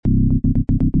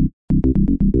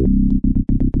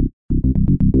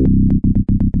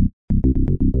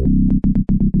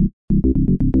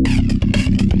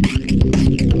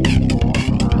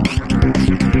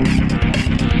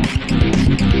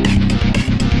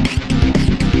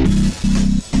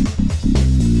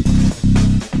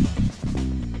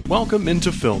Welcome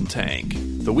into Film Tank,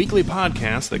 the weekly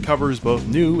podcast that covers both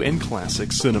new and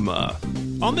classic cinema.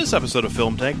 On this episode of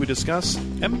Film Tank, we discuss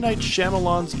M. Night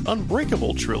Shyamalan's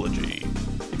Unbreakable trilogy.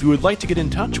 If you would like to get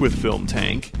in touch with Film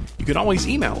Tank, you can always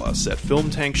email us at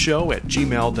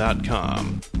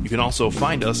filmtankshow@gmail.com. You can also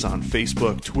find us on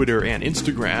Facebook, Twitter, and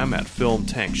Instagram at Film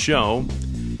Tank Show.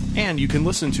 And you can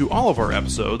listen to all of our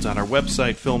episodes on our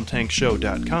website,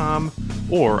 filmtankshow.com,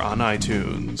 or on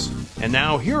iTunes. And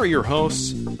now, here are your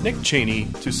hosts, Nick Cheney,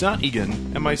 Toussaint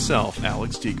Egan, and myself,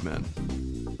 Alex Diekman.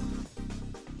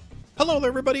 Hello there,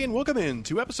 everybody, and welcome in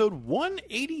to episode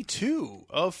 182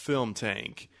 of Film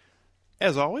Tank.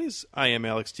 As always, I am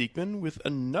Alex Diekman with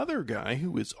another guy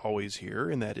who is always here,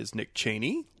 and that is Nick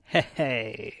Cheney.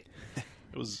 Hey.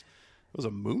 It was a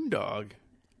Moondog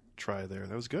try there.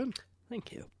 That was good.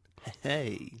 Thank you.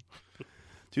 Hey.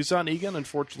 Toussaint Egan,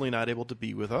 unfortunately not able to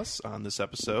be with us on this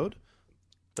episode,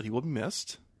 but he will be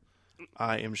missed.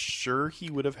 I am sure he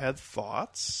would have had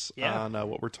thoughts on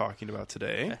what we're talking about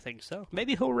today. I think so.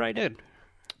 Maybe he'll write in.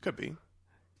 Could be.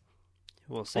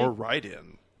 We'll see. Or write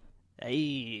in.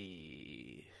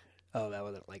 Hey. Oh, that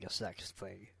wasn't like a sex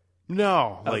thing.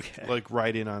 No, Okay. like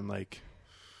write in on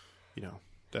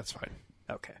that's fine.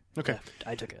 Okay. Okay.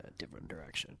 I took a different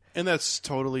direction. And that's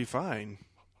totally fine.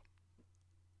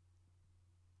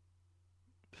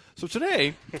 So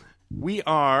today, we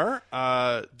are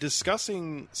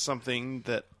discussing something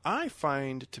that I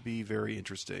find to be very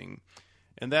interesting,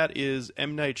 and that is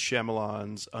M. Night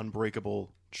Shyamalan's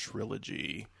Unbreakable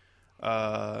trilogy.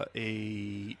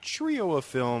 A trio of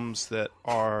films that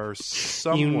are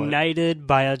somewhat... United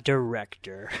by a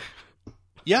director.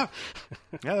 Yeah,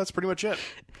 that's pretty much it.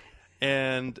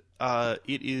 And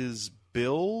it is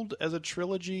billed as a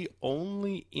trilogy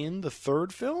only in the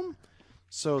third film.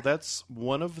 So that's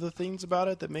one of the things about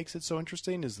it that makes it so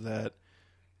interesting, is that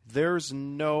there's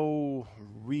no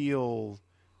real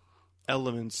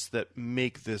elements that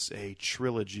make this a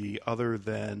trilogy other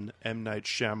than M. Night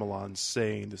Shyamalan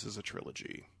saying this is a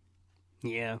trilogy.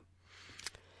 Yeah.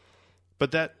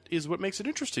 But that is what makes it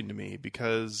interesting to me,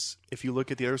 because if you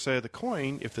look at the other side of the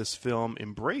coin, if this film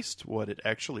embraced what it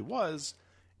actually was,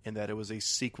 and that it was a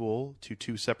sequel to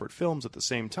two separate films at the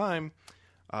same time,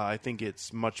 I think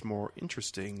it's much more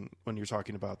interesting when you're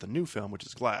talking about the new film, which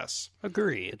is Glass.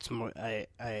 Agree. It's more.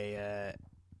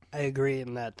 I agree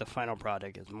in that the final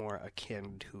product is more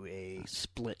akin to a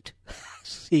split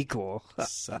sequel.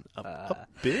 Son of a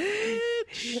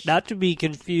bitch. Not to be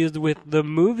confused with the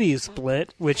movie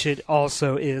Split, which it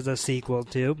also is a sequel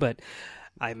to, but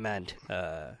I meant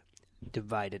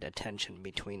divided attention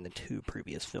between the two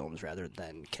previous films rather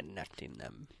than connecting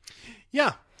them.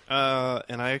 Yeah.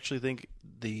 And I actually think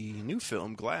the new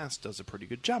film, Glass, does a pretty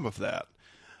good job of that.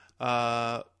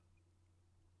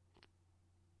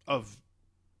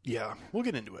 Yeah, we'll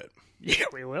get into it. Yeah,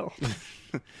 we will.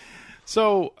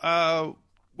 So,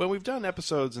 when we've done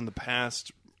episodes in the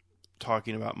past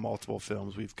talking about multiple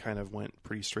films, we've kind of went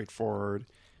pretty straightforward.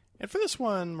 And for this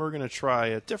one, we're going to try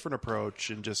a different approach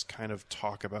and just kind of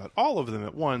talk about all of them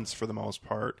at once for the most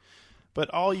part. But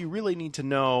all you really need to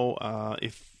know,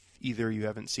 if either you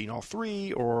haven't seen all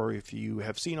three, or if you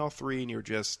have seen all three and you're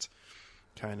just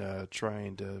kind of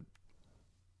trying to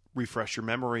refresh your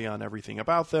memory on everything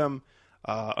about them,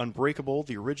 Unbreakable,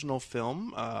 the original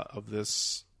film of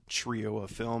this trio of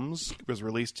films, was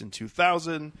released in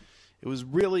 2000. It was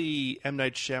really M.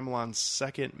 Night Shyamalan's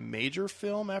second major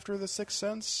film after The Sixth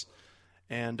Sense.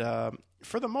 And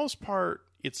for the most part,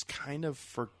 it's kind of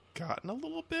forgotten a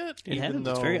little bit.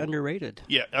 It's very underrated.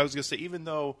 Yeah, I was going to say, even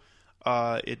though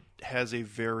it has a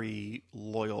very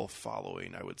loyal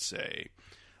following, I would say.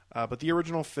 But the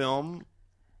original film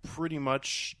pretty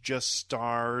much just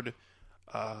starred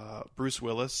Bruce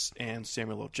Willis and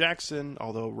Samuel L. Jackson,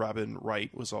 although Robin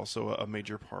Wright was also a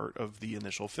major part of the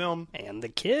initial film. And the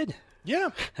kid. Yeah,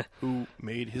 who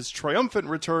made his triumphant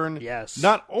return, yes,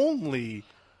 not only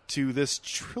to this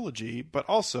trilogy, but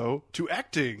also to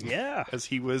acting. Yeah. As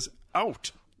he was out.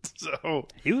 So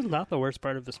he was not the worst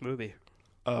part of this movie.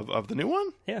 Of the new one?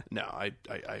 Yeah. No, I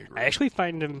agree. I actually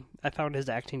found his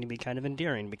acting to be kind of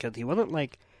endearing, because he wasn't,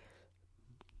 like,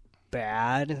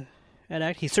 bad at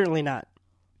acting. He's certainly not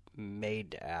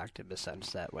made to act in the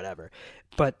sense that whatever.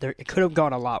 But it could have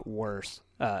gone a lot worse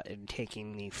in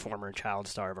taking the former child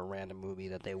star of a random movie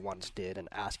that they once did and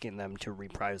asking them to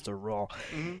reprise their role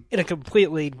in a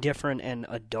completely different and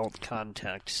adult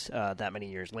context that many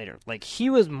years later. Like, he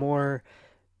was more...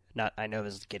 I know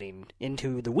this is getting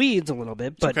into the weeds a little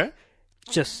bit, but okay.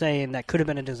 Just saying that could have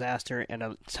been a disaster, and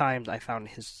at times I found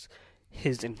his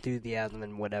enthusiasm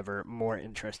and whatever more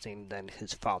interesting than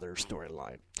his father's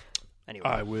storyline. Anyway.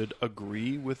 I would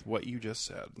agree with what you just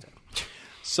said.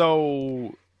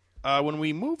 So, when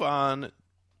we move on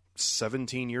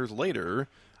 17 years later,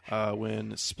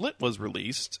 when Split was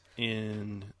released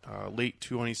in late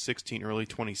 2016, early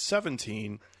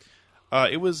 2017,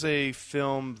 it was a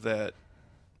film that,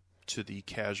 to the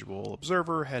casual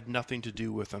observer, had nothing to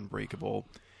do with Unbreakable.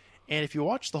 And if you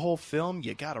watch the whole film,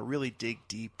 you gotta really dig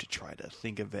deep to try to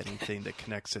think of anything that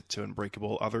connects it to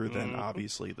Unbreakable other than,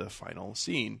 obviously, the final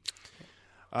scene.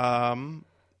 I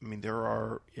mean, there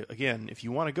are, again, if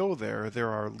you want to go there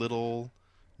are little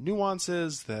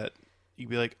nuances that you'd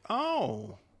be like,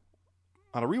 oh,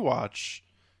 on a rewatch,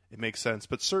 it makes sense.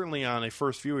 But certainly on a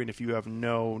first viewing, if you have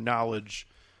no knowledge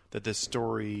that this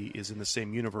story is in the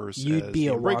same universe as the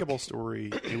Unbreakable story,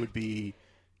 that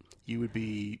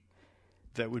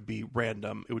would be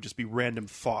random. It would just be random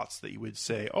thoughts that you would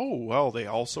say, oh, well, they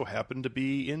also happen to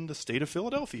be in the state of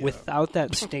Philadelphia. Without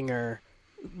that stinger,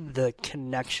 the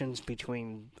connections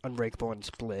between Unbreakable and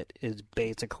Split is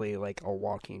basically like a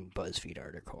walking BuzzFeed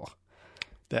article.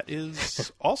 That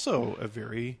is also a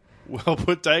very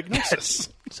well-put diagnosis.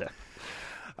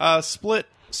 Split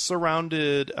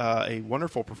surrounded a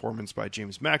wonderful performance by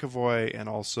James McAvoy and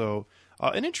also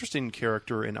an interesting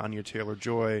character in Anya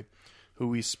Taylor-Joy, who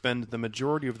we spend the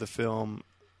majority of the film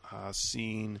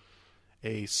seeing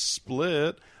a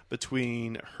split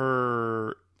between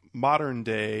her modern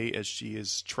day, as she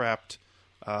is trapped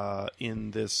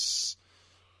in this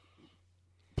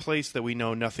place that we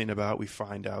know nothing about. We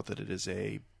find out that it is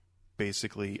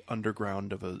basically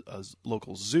underground of a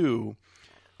local zoo.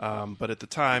 But at the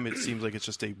time, it seems like it's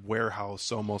just a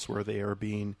warehouse almost where they are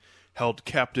being held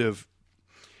captive.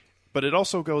 But it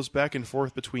also goes back and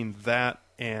forth between that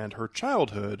and her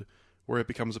childhood, where it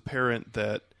becomes apparent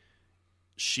that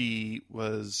she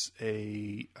was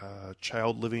a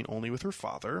child living only with her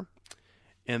father.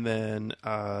 And then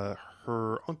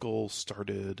her uncle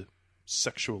started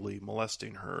sexually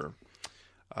molesting her.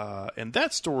 And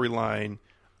that storyline,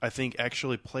 I think,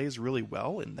 actually plays really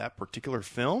well in that particular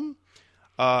film.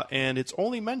 And it's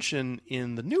only mentioned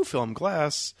in the new film,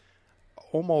 Glass,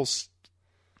 almost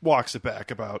walks it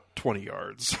back about 20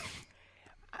 yards.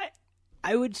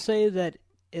 I would say that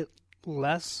it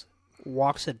less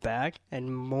walks it back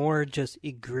and more just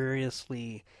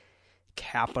egregiously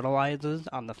capitalizes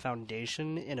on the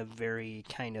foundation in a very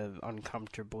kind of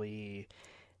uncomfortably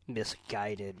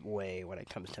misguided way when it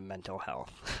comes to mental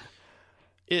health.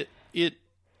 It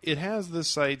has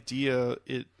this idea.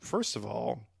 First of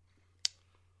all,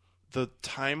 the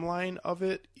timeline of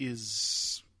it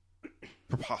is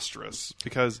preposterous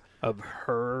because of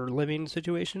her living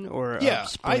situation or of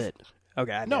Split.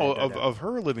 Of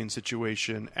her living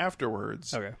situation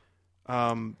afterwards. Okay.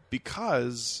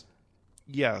 Because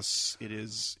yes, it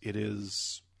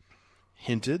is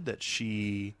hinted that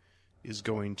she is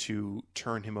going to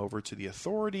turn him over to the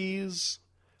authorities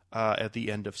at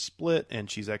the end of Split, and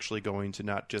she's actually going to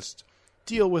not just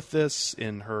deal with this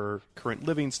in her current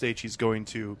living state. She's going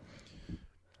to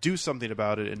do something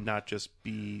about it and not just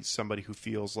be somebody who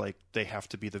feels like they have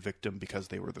to be the victim because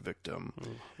they were the victim.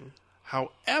 Mm-hmm.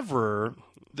 However,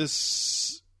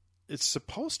 it's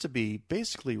supposed to be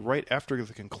basically right after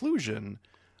the conclusion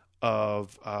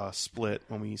of Split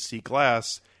when we see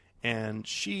Glass, and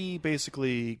she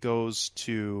basically goes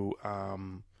to I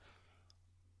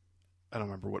don't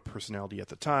remember what personality at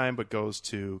the time, but goes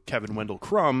to Kevin Wendell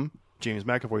Crumb, James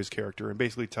McAvoy's character, and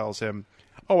basically tells him,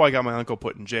 oh, I got my uncle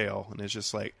put in jail. And it's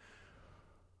just like,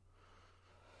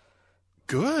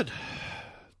 good.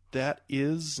 That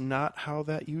is not how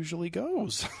that usually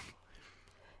goes.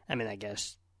 I mean, I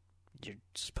guess you're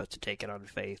supposed to take it on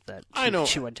faith that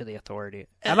she went to the authority.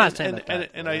 I'm not saying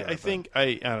that. I think,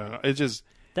 I don't know. It just...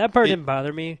 That part didn't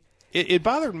bother me. It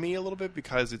bothered me a little bit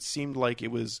because it seemed like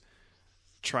it was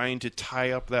trying to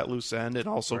tie up that loose end and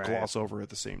also gloss over at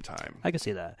the same time. I can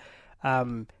see that.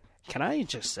 Can I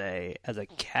just say, as a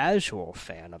casual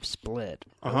fan of Split,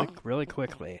 really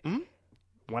quickly,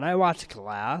 when I watched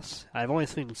Glass, I've only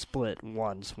seen Split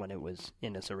once when it was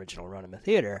in its original run in the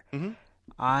theater. Mm-hmm.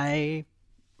 I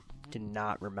did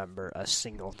not remember a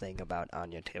single thing about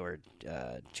Anya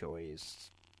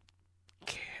Taylor-Joy's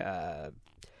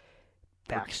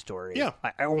backstory. Yeah.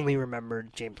 I only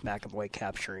remembered James McAvoy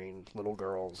capturing little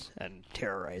girls and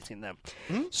terrorizing them.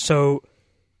 Mm-hmm. So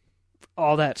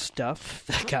all that stuff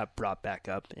that got brought back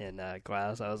up in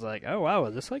Glass, I was like, oh wow,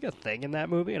 is this like a thing in that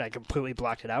movie? And I completely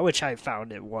blocked it out, which I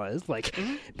found it was.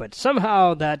 But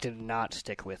somehow that did not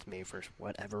stick with me for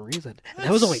whatever reason. And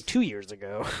that was only 2 years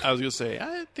ago. I was going to say,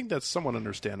 I think that's somewhat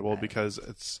understandable because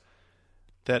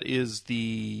that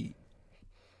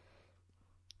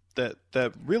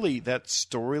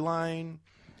storyline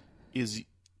is.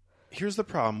 Here's the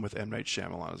problem with M. Night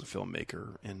Shyamalan as a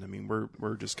filmmaker, and I mean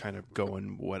we're just kind of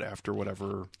going after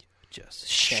whatever Just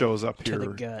shows up to here. the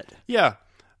gut. Yeah,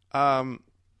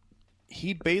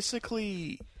 he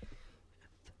basically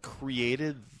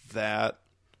created that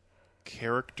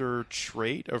character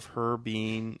trait of her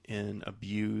being an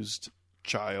abused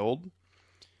child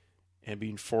and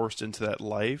being forced into that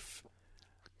life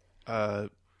to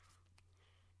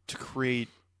create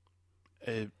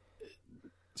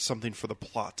something for the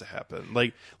plot to happen.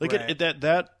 Like Right.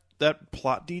 that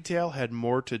plot detail had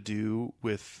more to do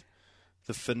with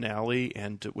the finale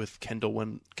and with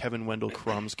Kevin Wendell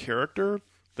Crumb's character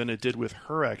than it did with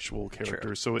her actual character.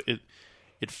 True. So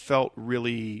it felt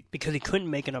really Because he couldn't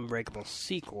make an Unbreakable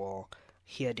sequel,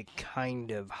 he had to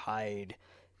kind of hide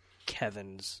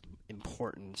Kevin's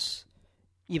importance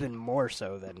even more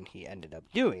so than he ended up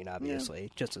doing,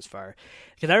 obviously, just as far.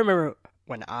 Because I remember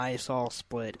when I saw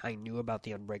Split, I knew about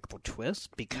the Unbreakable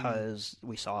twist because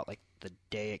we saw it like the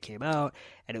day it came out,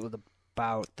 and it was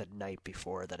about the night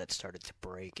before that it started to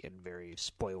break in very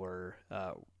spoiler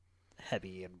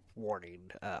heavy and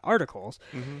warning articles.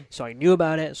 So I knew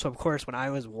about it. So of course, when I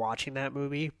was watching that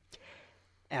movie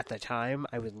at the time,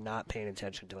 I was not paying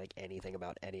attention to like anything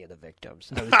about any of the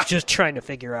victims. I was just trying to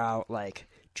figure out like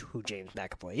who James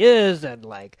McAvoy is and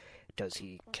like is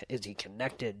he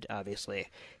connected, obviously.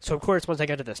 So of course, once I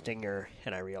got to the stinger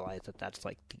and I realized that that's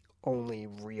like the only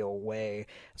real way,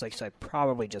 it's like, so I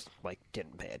probably just like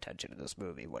didn't pay attention to this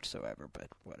movie whatsoever. But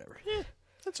whatever.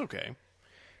 that's okay.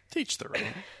 Teach their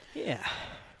own. Yeah.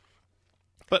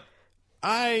 But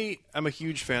I am a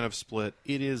huge fan of Split.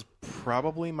 It is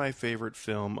probably my favorite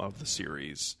film of the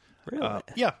series. Really?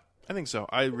 Yeah, I think so.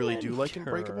 I really do like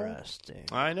Unbreakable. Interesting.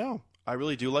 I know. I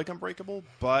really do like Unbreakable,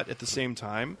 but at the same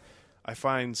time, I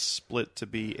find Split to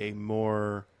be a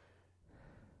more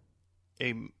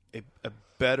a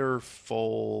better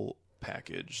full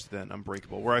package than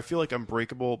Unbreakable, where I feel like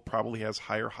Unbreakable probably has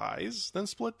higher highs than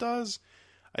Split does.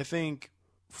 I think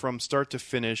from start to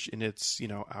finish in its,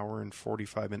 hour and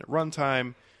 45-minute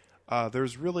runtime,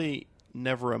 there's really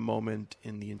never a moment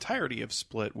in the entirety of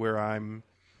Split where I'm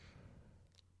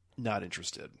not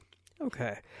interested.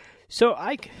 Okay. So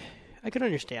I could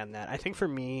understand that. I think for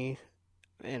me,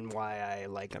 and why I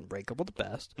like Unbreakable the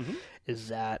best, is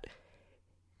that,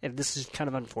 and this is kind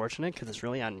of unfortunate because it's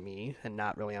really on me and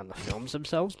not really on the films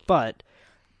themselves, but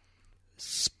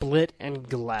Split and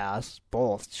Glass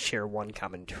both share one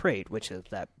common trait, which is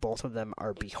that both of them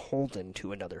are beholden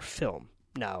to another film.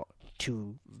 Now,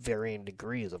 to varying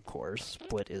degrees, of course.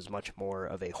 Split is much more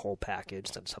of a whole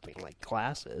package than something like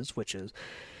Glass is, which is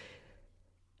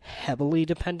heavily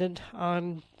dependent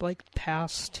on like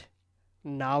past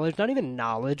knowledge, not even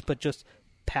knowledge, but just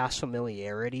past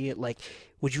familiarity. Like,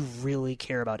 would you really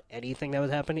care about anything that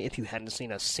was happening if you hadn't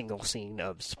seen a single scene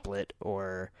of Split?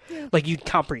 Or like, you'd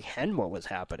comprehend what was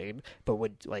happening, but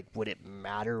would it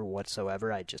matter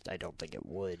whatsoever? I don't think it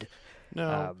would.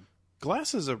 No.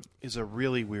 Glass is a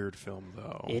really weird film,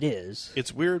 though. It is.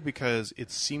 It's weird because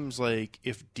it seems like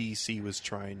if DC was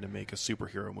trying to make a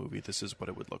superhero movie, this is what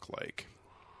it would look like.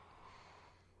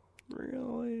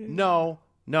 Really? No.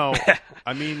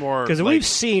 I mean more because like, we've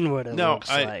seen what it looks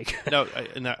like.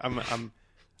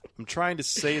 I'm trying to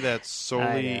say that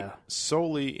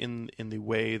solely in the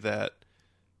way that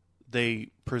they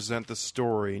present the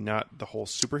story, not the whole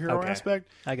superhero aspect,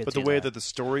 but the way that the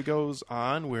story goes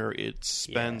on, where it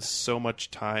spends so much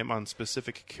time on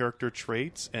specific character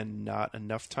traits and not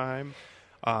enough time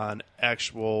on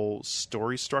actual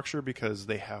story structure because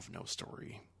they have no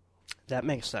story. That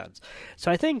makes sense.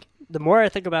 So I think the more I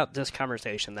think about this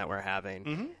conversation that we're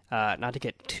having, not to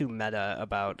get too meta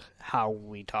about how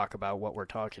we talk about what we're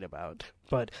talking about,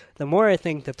 but the more I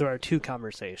think that there are two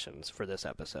conversations for this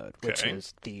episode, which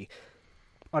is the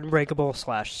Unbreakable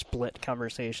 / Split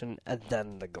conversation and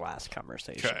then the Glass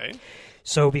conversation. Okay.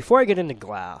 So before I get into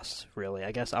Glass, really,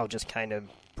 I guess I'll just kind of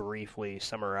briefly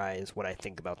summarize what I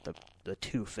think about the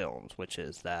two films, which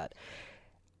is that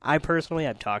I've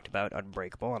talked about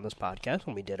Unbreakable on this podcast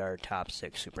when we did our top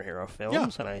 6 superhero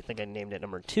films, and I think I named it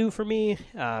number 2 for me.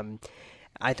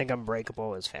 I think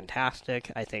Unbreakable is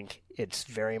fantastic. I think it's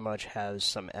very much has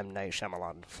some M. Night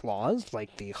Shyamalan flaws,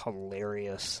 like the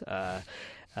hilarious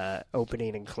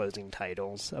opening and closing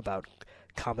titles about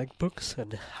comic books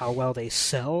and how well they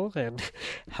sell and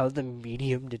how the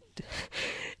medium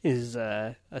is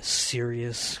a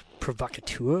serious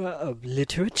provocateur of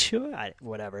literature.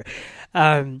 Whatever.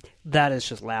 That is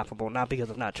just laughable, not because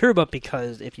it's not true, but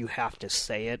because if you have to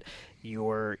say it,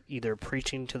 you're either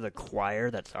preaching to the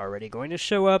choir that's already going to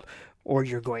show up, or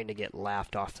you're going to get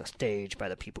laughed off the stage by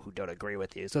the people who don't agree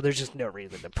with you. So there's just no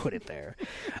reason to put it there.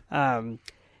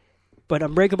 But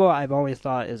Unbreakable, I've always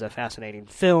thought, is a fascinating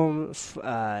film.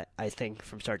 I think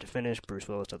from start to finish, Bruce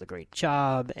Willis does a great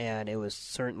job, and it was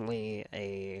certainly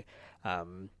a...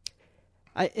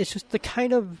 it's just the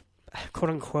kind of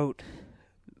quote-unquote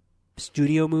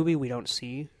studio movie we don't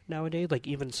see nowadays. Like,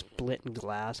 even Split and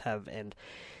Glass have an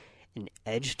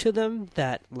edge to them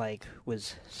that, like,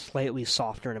 was slightly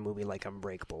softer in a movie like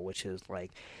Unbreakable, which is,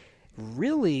 like,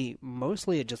 really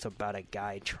mostly just about a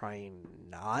guy trying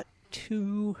not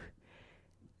to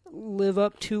live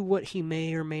up to what he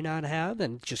may or may not have,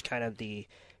 and just kind of the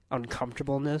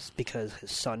uncomfortableness because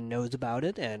his son knows about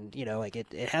it, and, you know, like,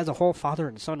 it has a whole father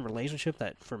and son relationship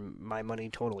that, for my money,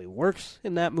 totally works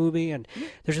in that movie, and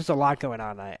there's just a lot going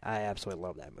on. I absolutely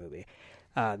love that movie.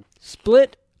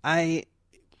 Split, I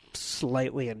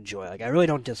slightly enjoy. Like, I really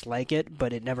don't dislike it,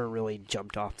 but it never really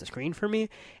jumped off the screen for me,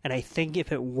 and I think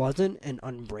if it wasn't an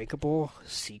Unbreakable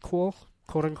sequel,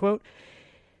 quote-unquote,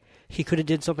 he could have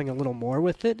did something a little more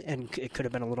with it, and it could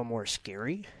have been a little more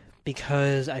scary,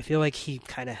 because I feel like he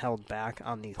kind of held back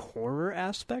on the horror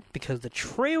aspect, because the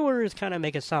trailers kind of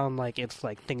make it sound like it's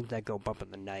like things that go bump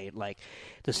in the night, like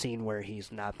the scene where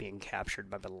he's not being captured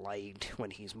by the light when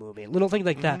he's moving, little things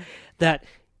like that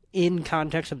in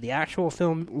context of the actual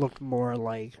film looked more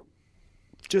like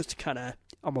just kind of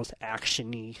almost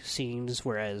action-y scenes,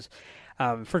 whereas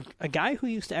for a guy who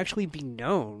used to actually be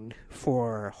known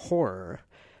for horror,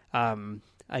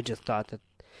 I just thought that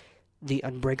the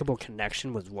Unbreakable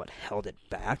connection was what held it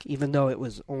back, even though it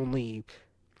was only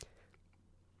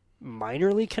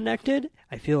minorly connected.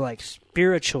 I feel like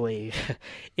spiritually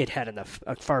it had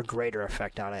a far greater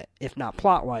effect on it, if not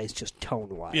plot-wise, just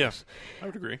tone-wise. Yeah, I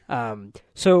would agree.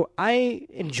 So I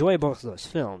enjoy both of those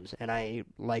films, and I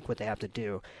like what they have to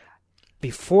do.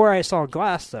 Before I saw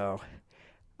Glass, though,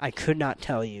 I could not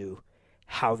tell you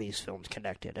how these films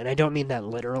connected. And I don't mean that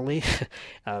literally.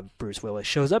 Bruce Willis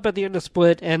shows up at the end of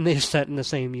Split, and they're set in the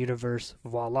same universe.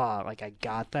 Voila. Like, I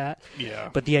got that. Yeah.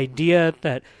 But the idea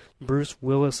that Bruce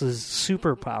Willis's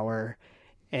superpower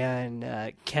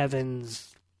and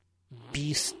Kevin's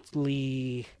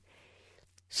beastly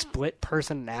split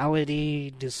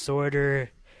personality disorder,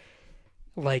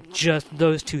 like, just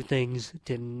those two things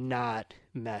did not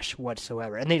mesh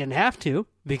whatsoever. And they didn't have to,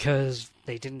 because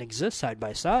they didn't exist side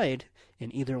by side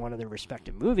in either one of their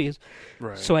respective movies.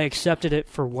 Right. So I accepted it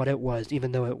for what it was,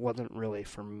 even though it wasn't really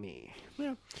for me.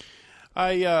 Yeah.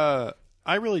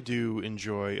 I really do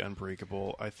enjoy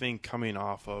Unbreakable. I think coming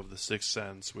off of The Sixth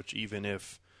Sense, which even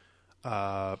if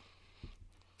time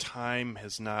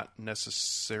has not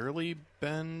necessarily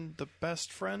been the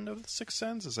best friend of The Sixth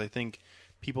Sense, as I think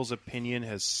people's opinion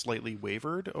has slightly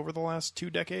wavered over the last 2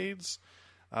 decades,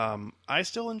 I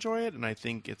still enjoy it, and I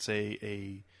think it's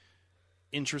a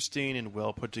interesting and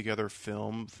well put together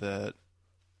film that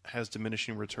has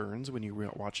diminishing returns when you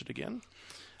watch it again.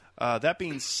 That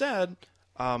being said,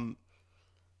 coming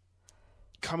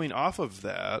off of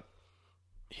that,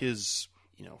 his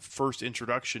first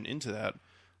introduction into that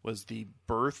was the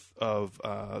birth of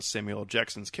Samuel L.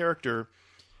 Jackson's character,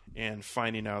 and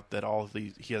finding out that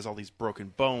he has all these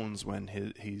broken bones when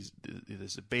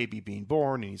there's a baby being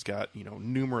born, and he's got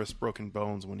numerous broken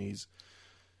bones when he's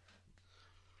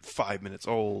 5 minutes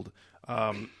old.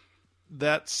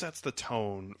 That sets the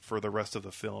tone for the rest of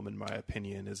the film, in my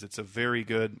opinion. It's a very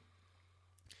good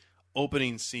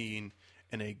opening scene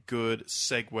and a good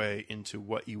segue into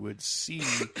what you would see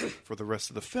for the rest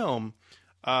of the film.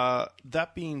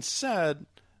 That being said,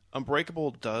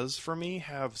 Unbreakable does, for me,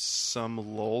 have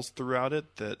some lulls throughout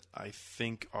it that I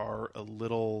think are a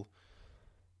little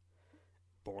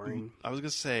boring. I was going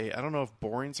to say, I don't know if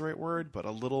boring's the right word, but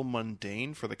a little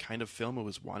mundane for the kind of film it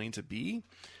was wanting to be.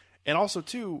 And also,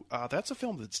 too, that's a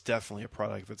film that's definitely a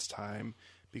product of its time,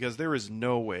 because there is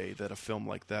no way that a film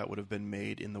like that would have been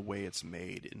made in the way it's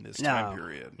made in this time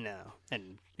period. No.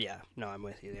 And, I'm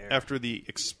with you there. After the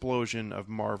explosion of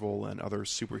Marvel and other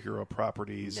superhero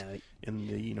properties in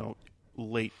the,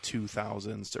 late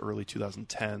 2000s to early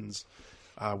 2010s,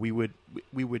 we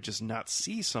would just not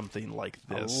see something like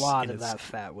this. A lot of that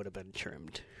fat would have been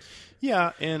trimmed.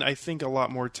 Yeah, and I think a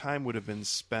lot more time would have been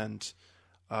spent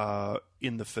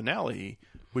in the finale,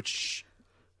 which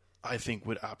I think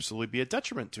would absolutely be a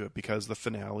detriment to it, because the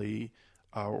finale,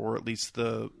 or at least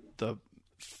the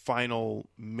final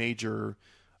major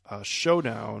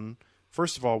showdown,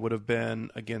 first of all, would have been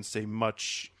against a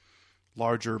much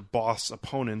larger boss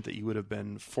opponent that you would have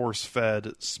been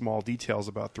force-fed small details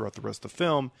about throughout the rest of the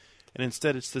film, and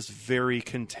instead it's this very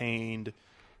contained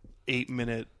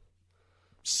 8-minute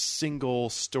single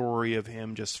story of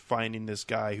him just finding this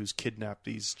guy who's kidnapped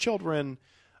these children,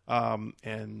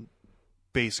 and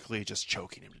basically just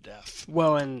choking him to death.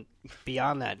 Well, and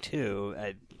beyond that too,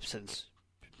 since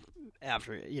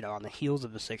after, on the heels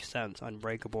of The Sixth Sense,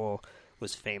 Unbreakable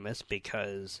was famous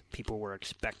because people were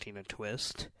expecting a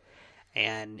twist,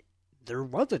 and there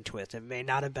was a twist. It may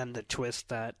not have been the twist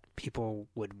that people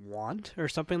would want or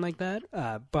something like that,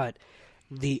 but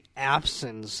the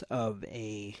absence of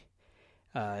a,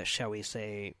 shall we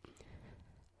say,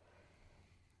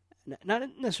 not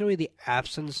necessarily the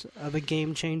absence of a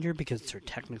game changer, because there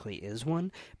technically is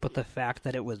one, but the fact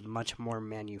that it was much more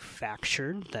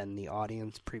manufactured than the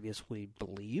audience previously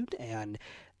believed, and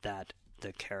that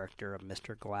the character of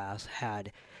Mr. Glass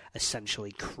had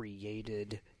essentially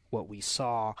created what we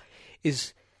saw,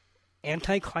 is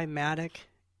anticlimactic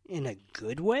in a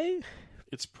good way.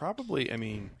 It's probably, I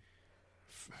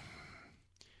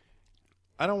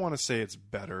don't want to say it's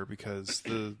better, because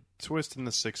the twist in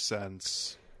The Sixth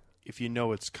Sense, if you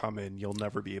know it's coming, you'll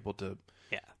never be able to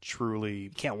truly... You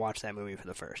can't watch that movie for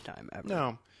the first time ever.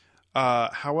 No.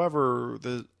 However,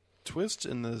 the twist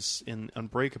in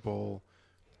Unbreakable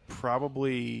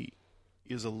probably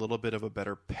is a little bit of a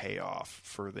better payoff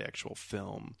for the actual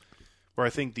film, where I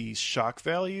think the shock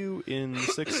value in The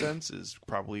Sixth Sense is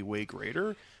probably way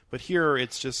greater, but here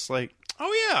it's just like,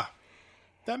 oh yeah,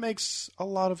 that makes a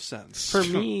lot of sense. For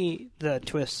me, the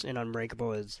twist in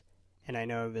Unbreakable is, and I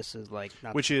know this is like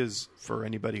not... Which is, for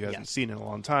anybody who hasn't seen it in a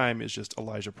long time, is just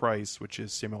Elijah Price, which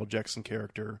is Samuel L. Jackson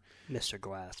character. Mr.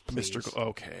 Glass, please.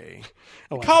 Okay.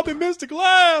 Call me Mr.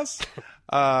 Glass!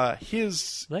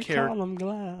 His They call him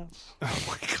Glass. Oh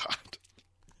my god.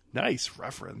 Nice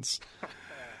reference.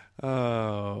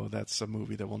 Oh, that's a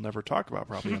movie that we'll never talk about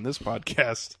probably on this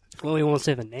podcast. Well, we won't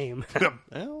say the name.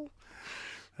 Well,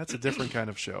 that's a different kind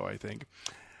of show, I think.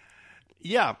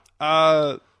 Yeah.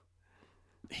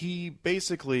 He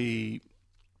basically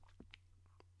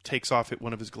takes off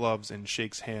one of his gloves and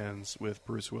shakes hands with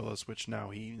Bruce Willis, which now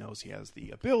he knows he has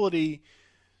the ability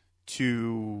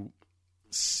to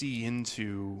see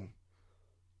into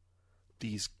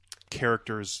these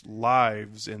characters'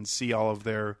 lives and see all of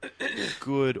their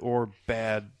good or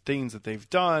bad things that they've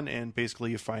done, and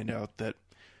basically you find out that,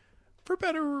 for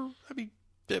better,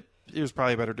 it was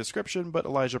probably a better description, but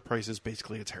Elijah Price is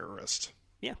basically a terrorist.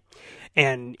 Yeah.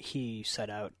 And he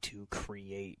set out to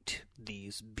create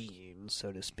these beings,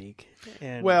 so to speak.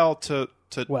 And,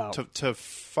 to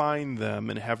find them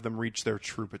and have them reach their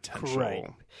true potential. Right.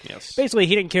 Yes. Basically,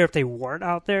 he didn't care if they weren't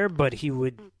out there, but he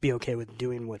would be okay with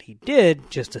doing what he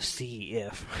did just to see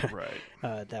if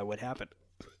that would happen.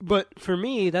 But for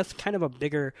me, that's kind of a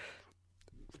bigger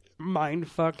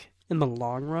mindfuck in the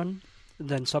long run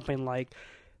than something like,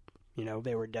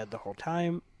 they were dead the whole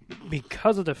time,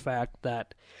 because of the fact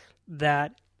that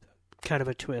that kind of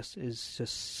a twist is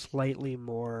just slightly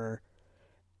more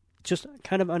just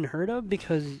kind of unheard of,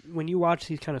 because when you watch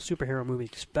these kind of superhero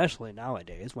movies, especially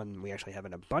nowadays when we actually have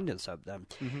an abundance of them,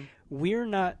 we're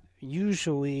not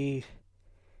usually...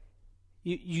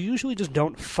 You usually just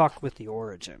don't fuck with the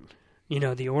origin.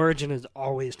 The origin is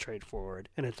always straightforward,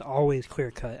 and it's always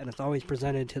clear-cut, and it's always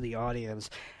presented to the audience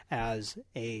as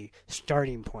a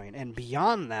starting point. And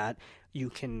beyond that, you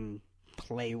can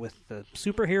play with the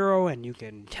superhero, and you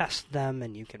can test them,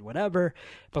 and you can whatever.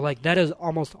 But, that is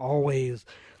almost always,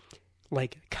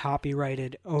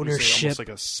 copyrighted ownership. Almost like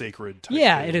a sacred type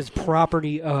thing. It is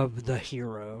property of the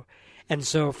hero. And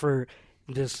so for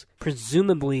this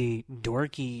presumably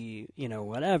dorky,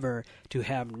 whatever, to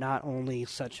have not only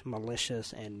such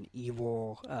malicious and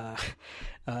evil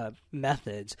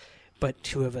methods, but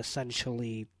to have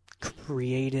essentially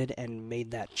created and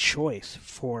made that choice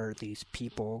for these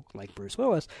people like Bruce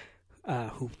Willis,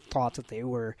 who thought that they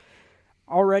were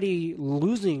already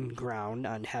losing ground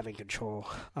on having control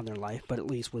on their life, but at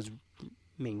least was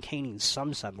maintaining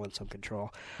some semblance of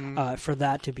control. For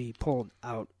that to be pulled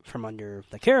out from under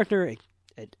the character,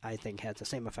 it I think has the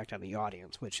same effect on the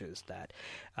audience, which is that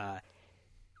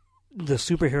the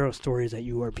superhero stories that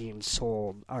you are being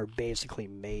sold are basically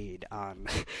made on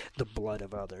the blood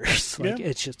of others.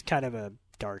 It's just kind of a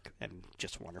dark and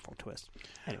just wonderful twist.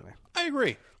 Anyway. I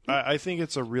agree. I think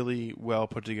it's a really well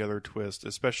put together twist,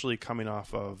 especially coming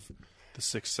off of The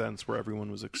Sixth Sense, where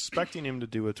everyone was expecting him to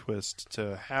do a twist,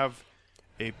 to have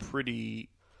a pretty,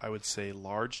 I would say,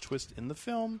 large twist in the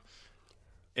film,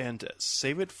 and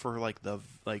save it for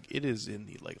it is in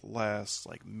the last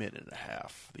minute and a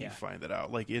half that you find that out.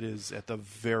 Like, it is at the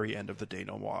very end of the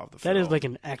denouement of the film. That is like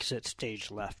an exit stage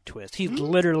left twist. He's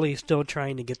literally still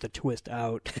trying to get the twist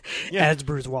out as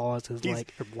Bruce Willis is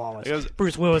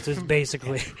Bruce Willis is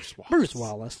basically Bruce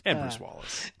Wallace. And Bruce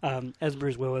Wallace. As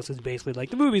Bruce Willis is basically like,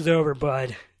 the movie's over,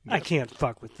 bud. I can't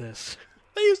fuck with this.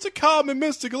 They used to call me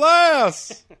Mr.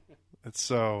 Glass. It's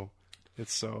so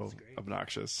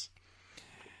obnoxious.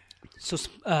 So,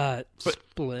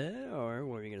 Split, or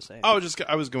what were you going to say?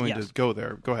 I was going to go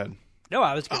there. Go ahead. No,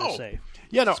 I was going to say.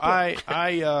 Yeah, no, Split.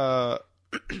 I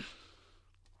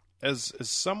as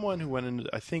someone who went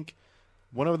into, I think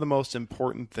one of the most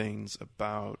important things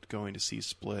about going to see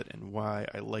Split and why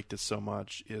I liked it so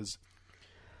much is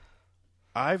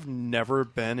I've never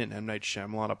been an M. Night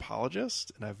Shyamalan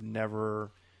apologist, and I've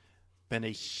never been a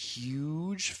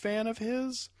huge fan of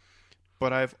his.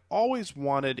 But I've always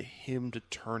wanted him to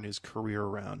turn his career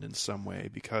around in some way,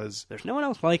 because there's no one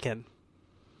else like him.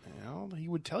 Well, he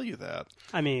would tell you that.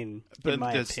 I mean, in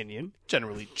my opinion.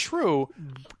 Generally true.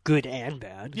 Good and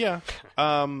bad. Yeah.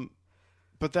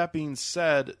 But that being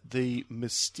said, the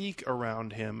mystique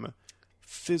around him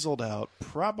fizzled out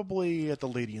probably at The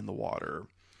Lady in the Water.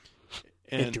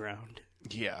 And it drowned.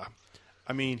 Yeah.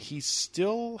 I mean, he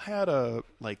still had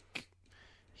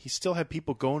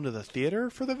people going to the theater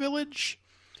for The Village,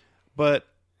 but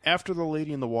after The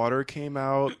Lady in the Water came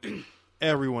out,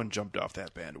 everyone jumped off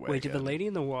that bandwagon. Wait, did The Lady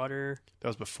in the Water... That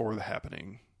was before The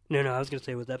Happening. No, I was going to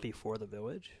say, was that before The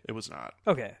Village? It was not.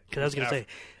 Okay, because I was going to say,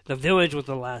 The Village was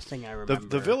the last thing I remember.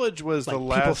 The Village was the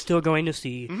last... People still going to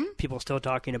see, people still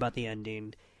talking about the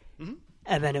ending,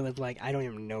 and then it was like, I don't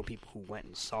even know people who went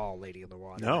and saw Lady in the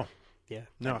Water. No. Yeah.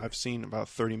 No, I've seen about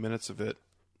 30 minutes of it.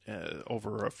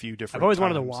 Over a few different I've always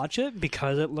times. wanted to watch it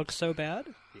because it looks so bad.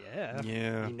 Yeah.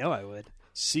 You know I would.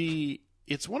 See,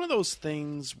 it's one of those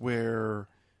things where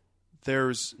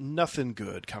there's nothing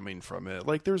good coming from it.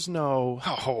 Like, there's no,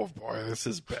 oh boy, this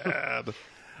is bad.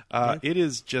 It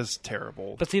is just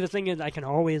terrible. But see, the thing is, I can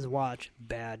always watch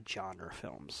bad genre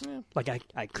films. Yeah. Like,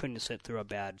 I couldn't sit through a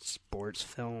bad sports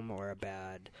film or a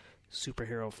bad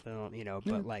superhero film,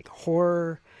 but like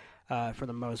horror... for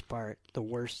the most part, the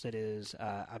worst it is,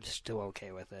 I'm still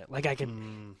okay with it. Like, I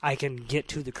can get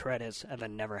to the credits and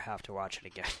then never have to watch it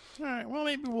again. All right, well,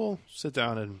 maybe we'll sit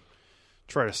down and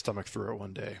try to stomach through it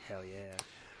one day. Hell yeah.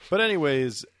 But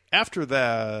anyways, after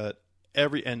that,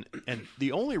 and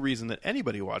the only reason that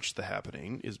anybody watched The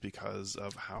Happening is because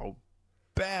of how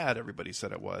bad everybody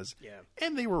said it was. Yeah.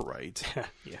 And they were right.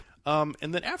 Yeah.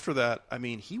 And then after that, I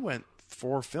mean, he went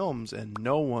 4 films and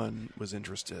no one was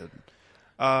interested.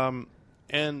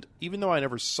 And even though I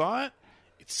never saw it,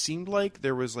 it seemed like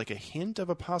there was like a hint of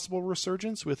a possible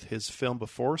resurgence with his film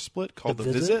before Split called The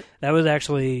Visit. That was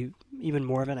actually even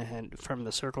more than a hint. From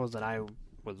the circles that I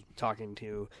was talking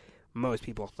to, most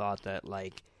people thought that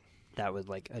that was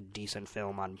like a decent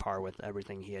film on par with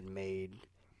everything he had made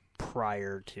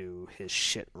prior to his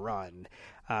shit run.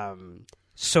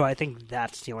 So I think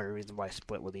that's the only reason why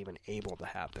Split was even able to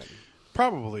happen.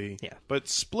 Probably. Yeah. But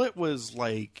Split was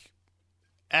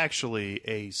actually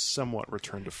a somewhat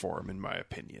return to form, in my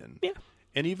opinion. Yeah.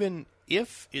 And even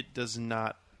if it does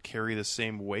not carry the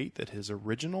same weight that his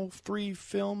original 3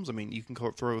 films, I mean, you can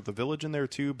throw The Village in there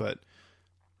too, but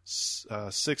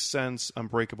Sixth Sense,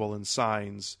 Unbreakable, and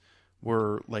Signs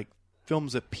were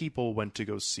films that people went to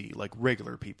go see, like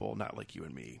regular people, not like you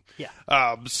and me.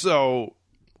 Yeah. So...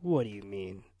 What do you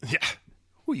mean? Yeah.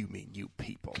 Who you mean, you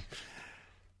people?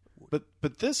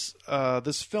 But this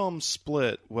film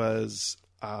Split was...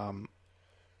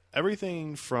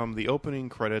 everything from the opening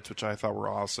credits, which I thought were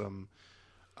awesome,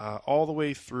 all the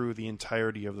way through the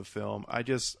entirety of the film. I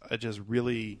just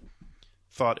really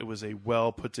thought it was a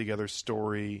well put together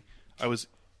story. I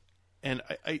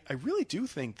really do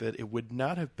think that it would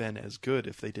not have been as good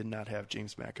if they did not have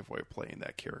James McAvoy playing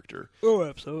that character. Oh,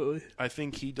 absolutely. I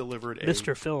think he delivered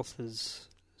Mr. Filth is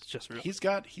just real. He's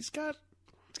got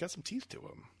some teeth to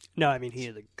him. No, I mean, he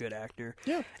is a good actor.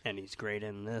 Yeah. And he's great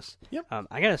in this. Yep.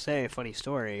 I gotta say, a funny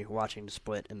story, watching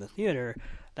Split in the theater,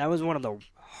 that was one of the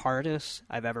hardest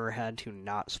I've ever had to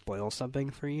not spoil something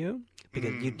for you.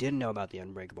 Because you didn't know about the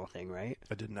Unbreakable thing, right?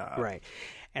 I did not. Right.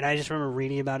 And I just remember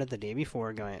reading about it the day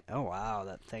before going, oh, wow,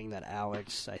 that thing that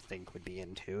Alex, I think, would be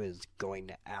into is going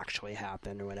to actually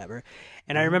happen or whatever.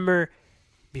 And I remember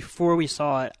before we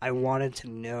saw it, I wanted to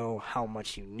know how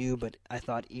much you knew, but I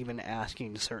thought even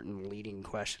asking certain leading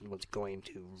questions was going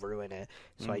to ruin it.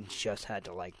 So I just had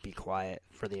to be quiet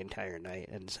for the entire night,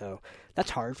 and so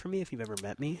that's hard for me if you've ever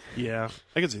met me. Yeah,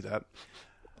 I can see that.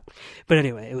 But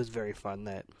anyway, it was very fun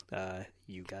that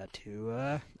you got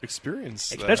to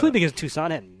experience, especially because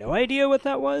Toussaint had no idea what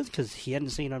that was because he hadn't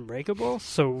seen Unbreakable.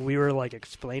 So we were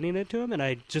explaining it to him, and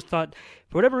I just thought,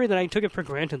 for whatever reason, I took it for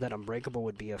granted that Unbreakable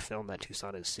would be a film that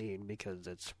Toussaint has seen because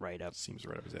it's right up. Seems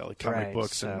right up his alley. Comic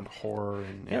books and horror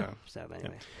and yeah. So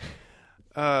anyway.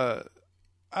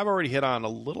 I've already hit on a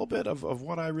little bit of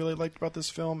what I really liked about this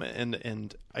film,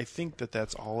 and I think that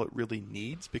that's all it really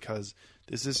needs, because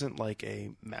this isn't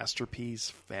a masterpiece,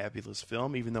 fabulous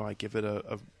film, even though I give it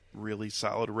a really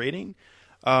solid rating.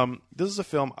 This is a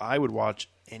film I would watch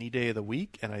any day of the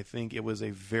week, and I think it was a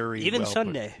very... Even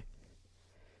Sunday.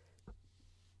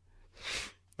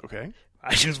 Okay.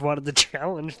 I just wanted to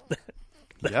challenge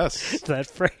yes. that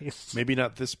phrase. Maybe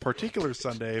not this particular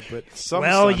Sunday, but some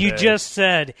Well, Sunday. you just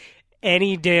said...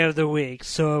 any day of the week.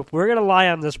 So if we're going to lie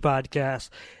on this podcast,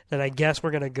 then I guess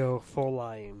we're going to go full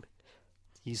lying.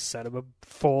 You son of a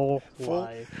full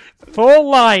lie. Full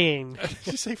lying. Did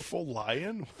you say full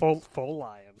lion? Full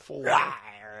lying. Full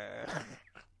lion.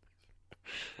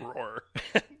 Roar.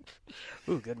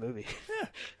 Ooh, good movie.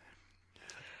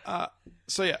 Yeah.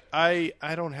 So yeah, I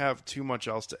don't have too much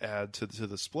else to add to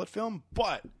the Split film,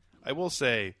 but I will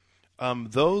say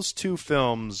those two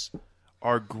films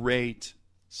are great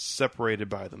separated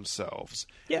by themselves.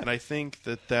 Yeah. And I think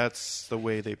that that's the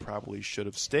way they probably should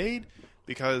have stayed,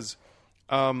 because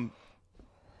it's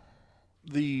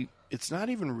not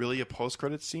even really a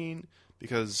post-credit scene,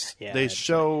 because they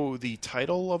show the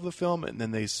title of the film and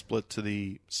then they split.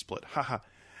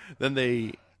 Then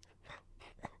they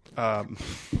God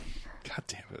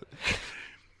damn it.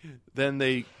 Then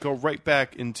they go right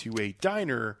back into a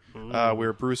diner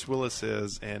where Bruce Willis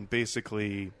is, and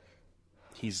basically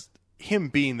him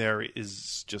being there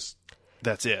is just,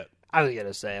 that's it. I was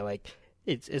gonna say,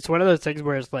 it's one of those things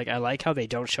where it's I like how they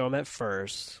don't show him at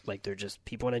first. They're just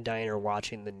people in a diner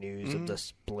watching the news of the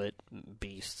split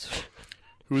beasts.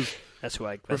 That's who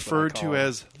I referred to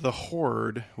as the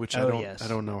Horde, which I yes.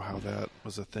 don't know how that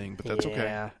was a thing, but that's okay.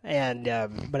 Yeah, and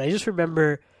but I just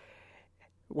remember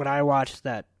when I watched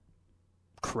that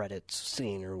credits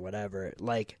scene or whatever,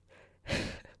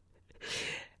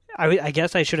 I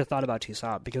guess I should have thought about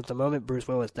Toussaint, because the moment Bruce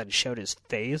Willis then showed his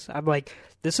face, I'm like,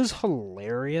 this is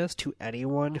hilarious to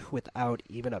anyone without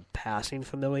even a passing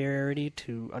familiarity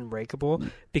to Unbreakable,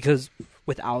 because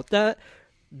without that,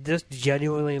 this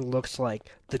genuinely looks like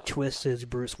the twist is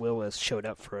Bruce Willis showed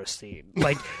up for a scene.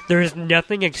 There's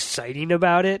nothing exciting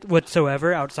about it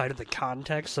whatsoever outside of the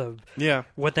context of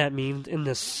what that means in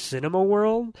the cinema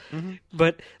world. Mm-hmm.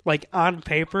 But, on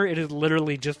paper, it is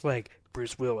literally just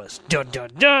Bruce Willis, dun dun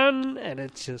dun, and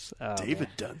it's just David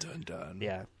dun dun dun.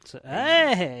 Yeah. So,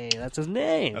 hey, that's his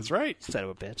name. That's right. Son of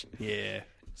a bitch. Yeah.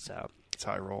 So it's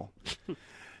high roll.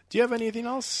 Do you have anything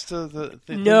else to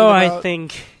think No, about? I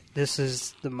think this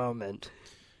is the moment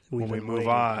when we move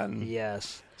on.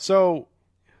 Yes. So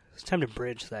it's time to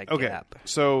bridge that gap.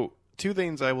 So 2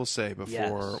 things I will say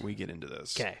before we get into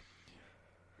this. Okay.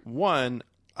 One,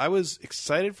 I was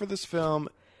excited for this film,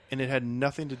 and it had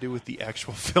nothing to do with the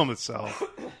actual film itself.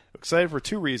 Excited for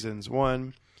 2 reasons.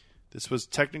 One, this was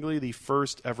technically the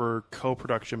first ever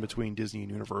co-production between Disney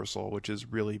and Universal, which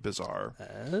is really bizarre.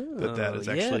 That is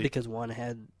actually because one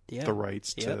had the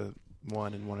rights to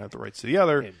one and one had the rights to the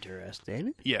other.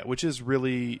 Interesting. Yeah, which is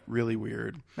really, really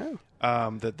weird. Oh.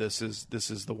 That this is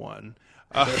the one.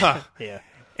 Yeah.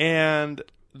 And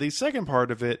the second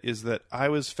part of it is that I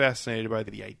was fascinated by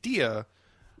the idea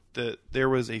that there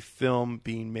was a film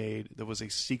being made that was a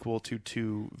sequel to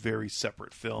 2 very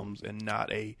separate films and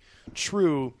not a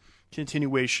true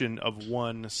continuation of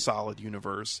one solid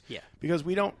universe. Yeah. Because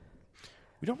we don't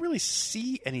really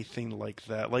see anything like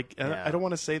that. I don't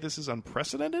want to say this is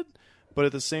unprecedented, but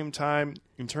at the same time,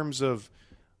 in terms of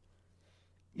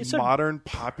modern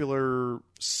popular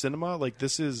cinema,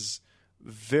 this is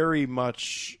very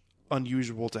much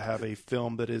unusual to have a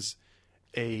film that is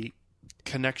a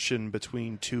connection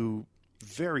between 2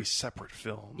 very separate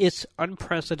films. It's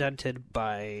unprecedented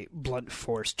by blunt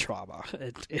force trauma.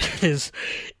 It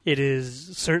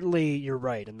is certainly, you're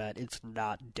right in that it's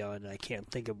not done. I can't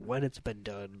think of when it's been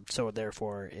done, so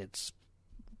therefore it's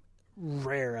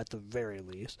rare at the very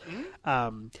least.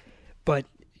 Mm-hmm. But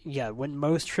yeah, when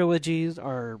most trilogies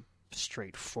are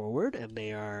straightforward and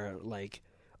they are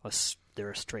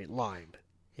they're a straight line.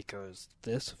 It goes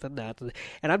this and that.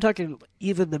 And I'm talking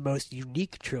even the most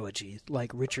unique trilogies,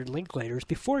 like Richard Linklater's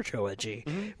Before trilogy,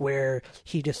 where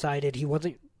he decided he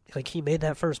wasn't, like, he made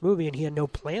that first movie and he had no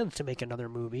plans to make another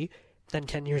movie. Then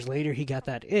 10 years later, he got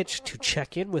that itch to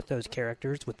check in with those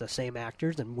characters, with the same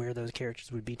actors, and where those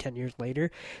characters would be 10 years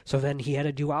later. So then he had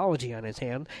a duology on his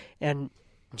hand, and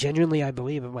genuinely, I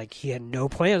believe him, like, he had no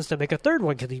plans to make a third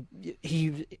one, because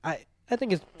I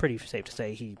think it's pretty safe to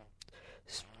say he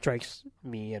strikes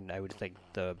me, and I would think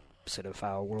the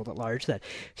cinephile world at large, that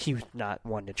he was not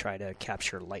one to try to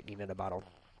capture lightning in a bottle,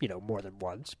 more than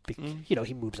once.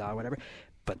 He moves on, whatever.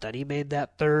 But then he made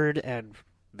that third and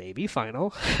maybe final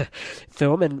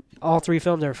film, and all three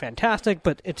films are fantastic,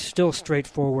 but it's still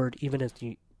straightforward, even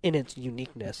in its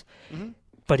uniqueness.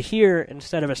 But here,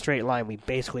 instead of a straight line, we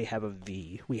basically have a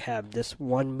V. We have this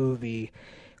one movie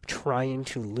trying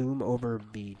to loom over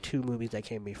the two movies that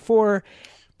came before.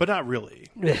 But not really.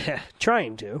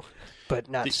 Trying to, but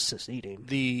not succeeding.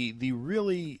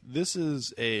 This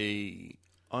is a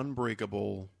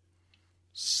unbreakable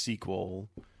sequel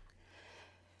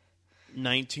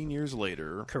 19 years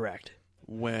later. Correct.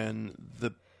 When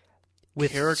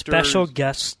with characters... special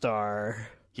guest star.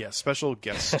 Yeah, special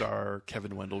guest star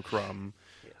Kevin Wendell Crumb.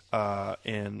 Yes.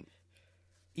 And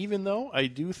even though I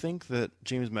do think that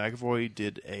James McAvoy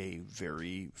did a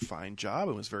very fine job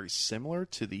and was very similar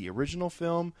to the original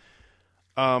film,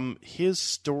 his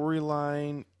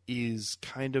storyline is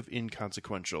kind of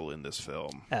inconsequential in this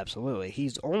film. Absolutely.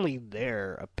 He's only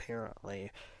there,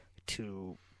 apparently,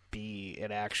 to be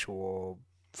an actual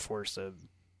force of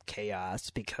chaos,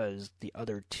 because the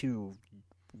other two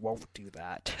won't do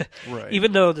that. Right.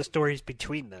 Even though the story's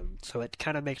between them. So it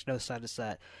kind of makes no sense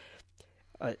that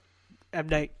M.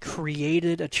 Night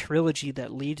created a trilogy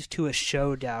that leads to a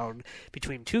showdown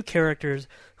between two characters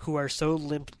who are so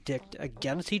limp-dicked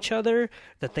against each other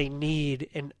that they need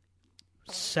a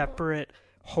separate,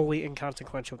 wholly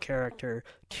inconsequential character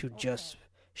to just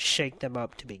shake them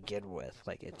up to begin with.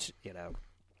 Like, it's,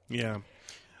 Yeah.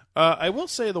 I will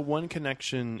say the one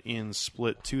connection in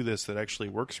Split to this that actually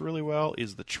works really well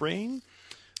is the train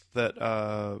that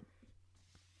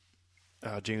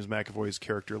James McAvoy's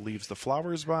character leaves the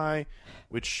flowers by,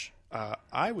 which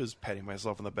I was patting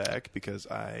myself on the back because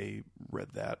I read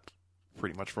that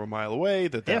pretty much from a mile away,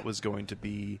 that was going to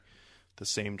be the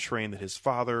same train that his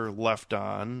father left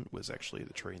on, was actually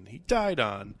the train that he died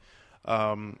on,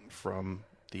 from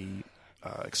the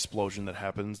explosion that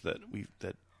happens that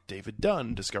David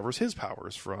Dunn discovers his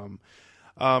powers from.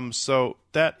 So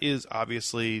that is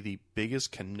obviously the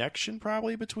biggest connection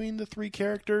probably between the three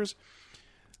characters.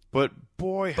 But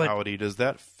boy, howdy, does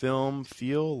that film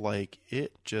feel like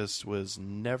it just was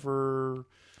never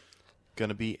going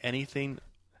to be anything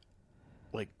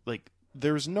like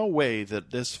there's no way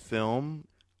that this film,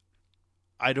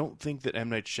 I don't think that M.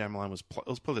 Night Shyamalan was,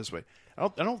 let's put it this way, I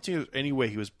don't think there's any way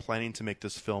he was planning to make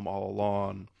this film all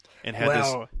along and had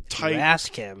this tight... If you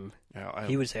ask him,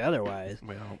 he would say otherwise.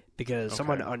 Well, because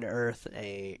someone unearthed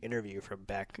a interview from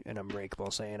Beck in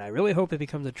Unbreakable saying, I really hope it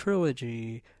becomes a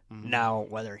trilogy. Now,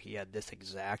 whether he had this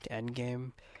exact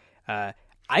endgame,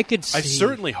 I could see... I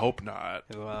certainly hope not.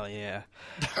 Well, yeah.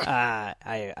 I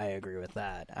agree with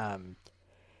that.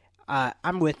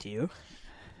 I'm with you.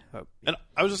 And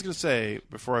I was just going to say,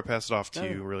 before I pass it off to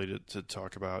you, really to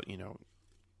talk about,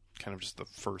 kind of just the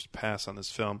first pass on this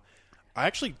film, I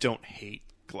actually don't hate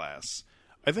Glass.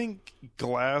 I think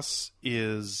Glass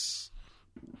is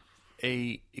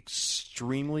a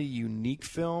extremely unique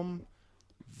film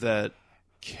that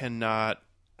cannot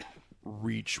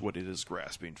reach what it is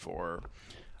grasping for.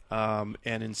 And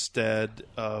instead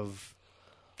of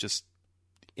just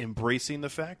embracing the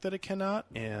fact that it cannot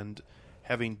and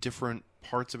having different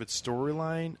parts of its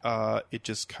storyline, it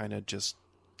just kind of just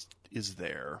is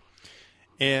there.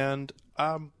 And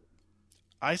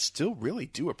I still really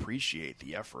do appreciate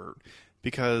the effort,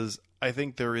 because I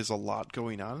think there is a lot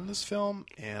going on in this film,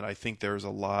 and I think there's a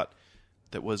lot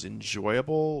that was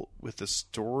enjoyable with the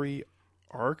story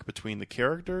arc between the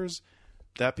characters.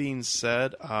 That being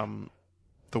said,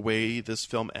 the way this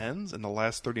film ends and the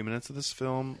last 30 minutes of this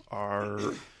film are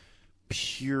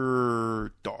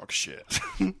pure dog shit.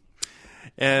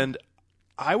 And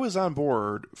I was on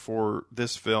board for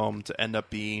this film to end up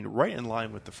being right in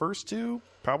line with the first two,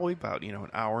 probably about, an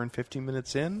hour and 15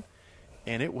 minutes in,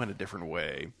 and it went a different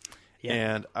way.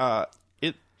 Yeah. And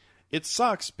it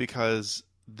sucks because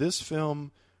this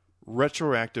film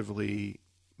retroactively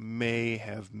may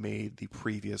have made the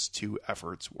previous two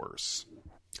efforts worse.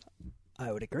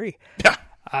 I would agree.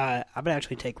 I'm going to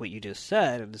actually take what you just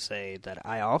said and say that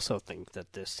I also think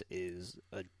that this is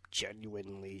a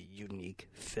genuinely unique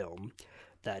film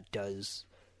that does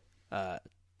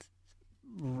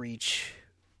reach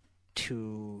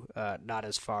to not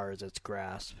as far as its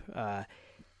grasp.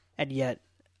 And yet,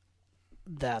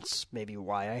 that's maybe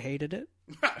why I hated it.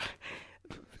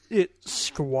 It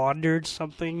squandered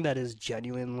something that is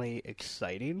genuinely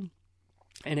exciting,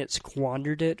 and it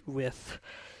squandered it with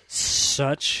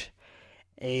such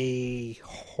a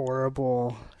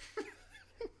horrible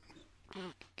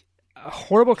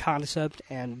concept,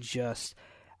 and just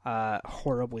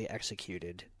horribly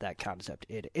executed that concept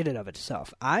in and of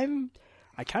itself. I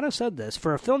kind of said this,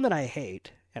 for a film that I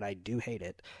hate, and I do hate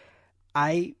it,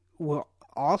 I will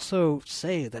also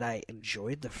say that I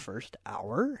enjoyed the first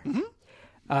hour. Mm-hmm.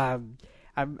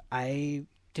 I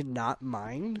did not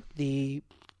mind the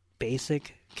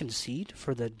basic conceit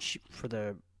for the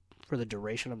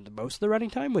duration of most of the running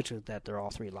time, which is that they're all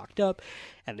three locked up,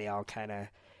 and they all kind of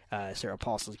Sarah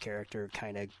Paulson's character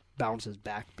kind of bounces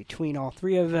back between all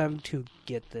three of them to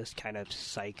get this kind of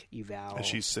psych eval. And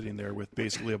she's sitting there with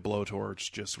basically a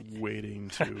blowtorch, just waiting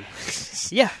to.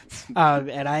 Yeah,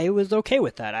 and I was okay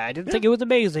with that. I didn't think it was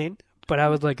amazing, but I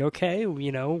was like, okay,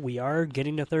 we are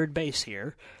getting to third base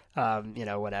here,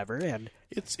 whatever. And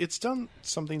it's done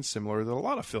something similar that a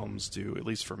lot of films do, at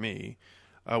least for me,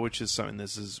 which is something.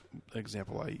 This is an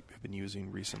example I have been using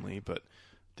recently, but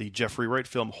the Jeffrey Wright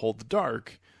film Hold the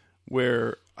Dark,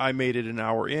 where I made it an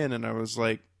hour in and I was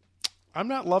like, I'm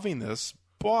not loving this,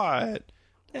 but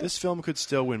this film could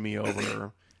still win me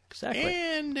over. Exactly.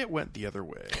 And it went the other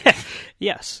way.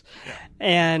 Yes. Yeah.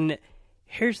 And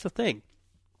here's the thing.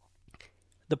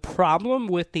 The problem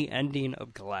with the ending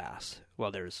of Glass,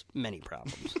 well, there's many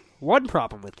problems. One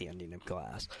problem with the ending of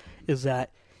Glass is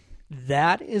that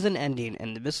is an ending,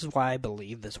 and this is why I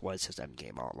believe this was his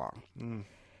endgame all along. Mm.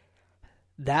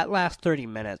 That last 30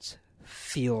 minutes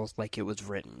feels like it was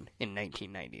written in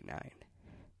 1999.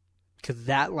 Because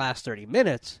that last 30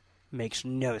 minutes makes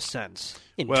no sense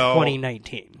in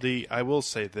 2019. I will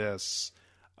say this.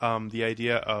 The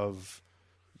idea of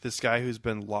this guy who's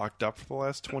been locked up for the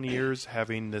last 20 years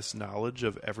having this knowledge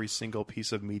of every single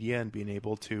piece of media and being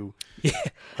able to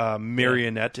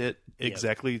marionette it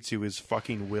exactly to his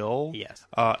fucking will. Yes.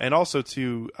 And also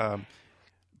to...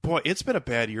 boy, it's been a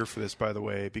bad year for this, by the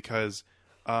way, because...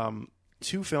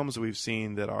 two films that we've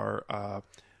seen that are,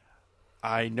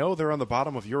 I know they're on the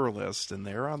bottom of your list, and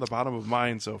they're on the bottom of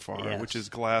mine so far, which is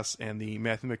Glass and the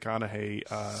Matthew McConaughey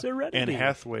Anne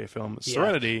Hathaway film,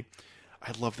 Serenity.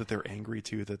 I love that they're angry,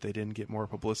 too, that they didn't get more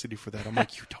publicity for that. I'm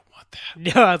like, you don't want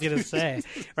that. No, I was going to say,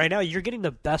 right now you're getting the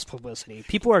best publicity.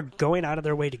 People are going out of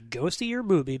their way to go see your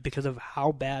movie because of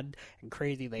how bad and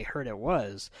crazy they heard it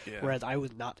was, whereas I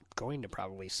was not going to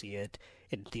probably see it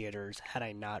in theaters had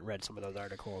I not read some of those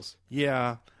articles.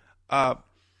 Yeah.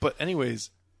 But anyways,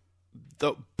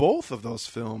 both of those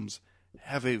films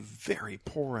have a very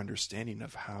poor understanding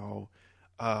of how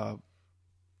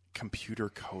computer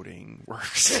coding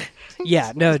works.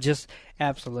 Yeah, no, just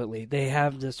absolutely. They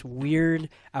have this weird,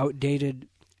 outdated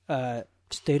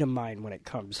state of mind when it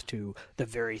comes to the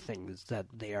very things that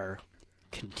they are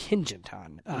contingent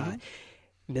on. Mm-hmm.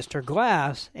 Mr.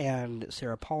 Glass and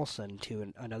Sarah Paulson,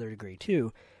 to another degree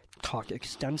too, talked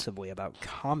extensively about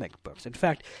comic books. In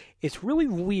fact, it's really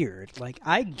weird. Like,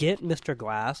 I get Mr.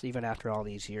 Glass, even after all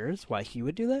these years, why he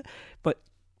would do that, but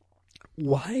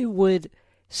why would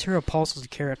Sarah Paulson's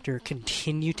character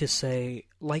continue to say,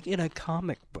 like in a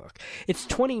comic book? It's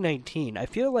 2019. I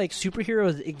feel like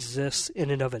superheroes exist in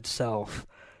and of itself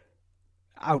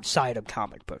outside of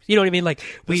comic books. You know what I mean? Like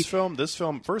this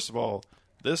film, first of all,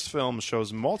 this film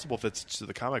shows multiple visits to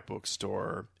the comic book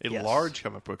store, a large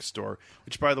comic book store,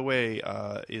 which, by the way,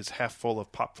 is half full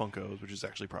of Pop Funkos, which is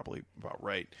actually probably about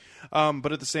right.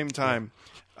 But at the same time,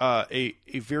 a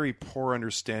very poor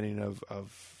understanding of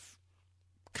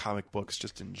comic books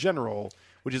just in general,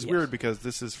 which is weird because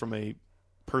this is from a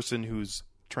person who's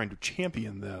trying to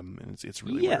champion them, and it's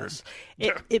really weird.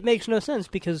 It makes no sense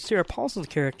because Sarah Paulson's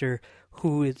character,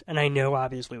 who is, and I know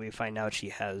obviously we find out she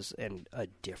has a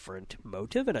different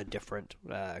motive and a different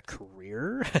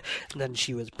career than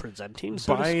she was presenting,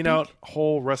 so buying out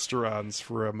whole restaurants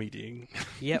for a meeting.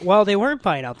 Yeah, well, they weren't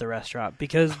buying out the restaurant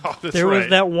because there was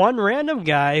that one random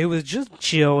guy who was just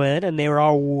chilling, and they were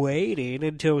all waiting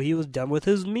until he was done with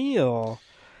his meal.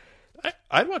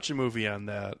 I'd watch a movie on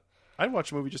that. I'd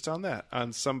watch a movie just on that,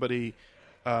 on somebody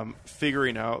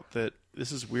figuring out that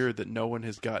this is weird that no one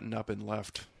has gotten up and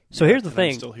left. So here's the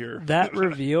thing. I'm still here. That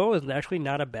reveal is actually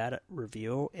not a bad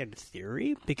reveal in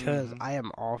theory, because I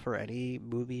am all for any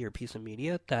movie or piece of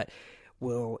media that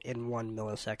will, in 1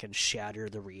 millisecond, shatter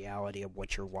the reality of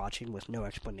what you're watching with no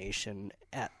explanation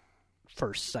at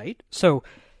first sight. So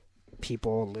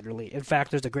people literally... In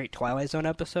fact, there's a great Twilight Zone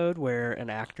episode where an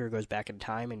actor goes back in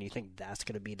time, and you think that's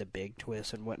going to be the big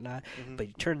twist and whatnot. Mm-hmm. But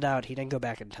it turned out he didn't go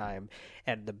back in time.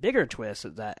 And the bigger twist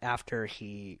is that after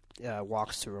he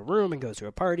walks through a room and goes to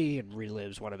a party and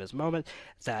relives one of his moments,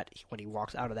 that when he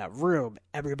walks out of that room,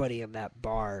 everybody in that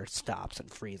bar stops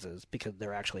and freezes because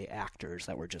they're actually actors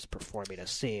that were just performing a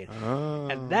scene. Oh.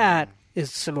 And that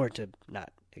is similar to,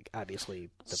 not obviously,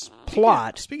 the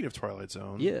plot. Speaking of Twilight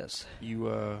Zone, yes.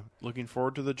 You looking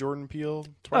forward to the Jordan Peele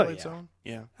Twilight Zone?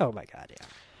 Yeah. Oh my God, yeah.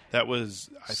 I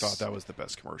thought that was the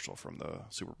best commercial from the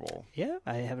Super Bowl. Yeah,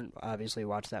 I haven't obviously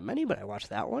watched that many, but I watched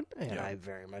that one, and I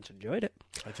very much enjoyed it.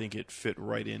 I think it fit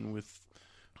right in with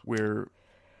where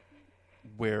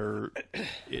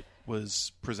it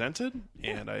was presented,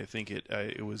 and I think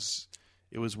it was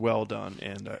well done.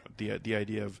 And the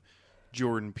idea of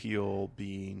Jordan Peele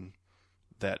being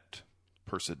that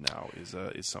person now is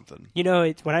something. You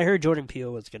know, when I heard Jordan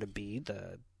Peele was going to be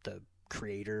the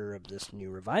creator of this new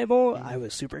revival, I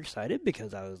was super excited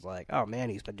because I was like, oh man,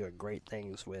 he's been doing great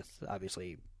things with,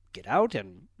 obviously, Get Out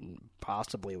and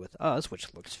possibly with Us,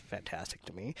 which looks fantastic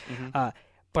to me. Mm-hmm.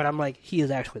 But I'm like, he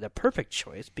is actually the perfect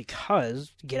choice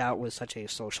because Get Out was such a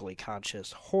socially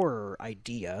conscious horror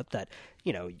idea that,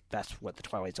 you know, that's what the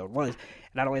Twilight Zone was. And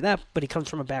not only that, but he comes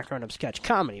from a background of sketch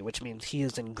comedy, which means he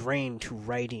is ingrained to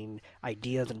writing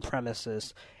ideas and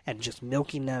premises and just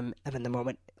milking them, and in the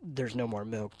moment there's no more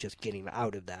milk, just getting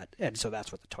out of that. And so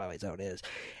that's what the Twilight Zone is.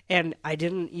 And I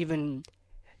didn't even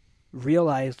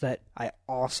realize that I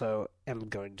also am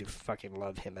going to fucking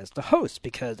love him as the host,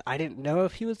 because I didn't know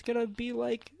if he was going to be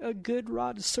like a good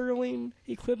Rod Serling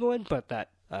equivalent, but that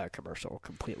commercial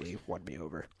completely won me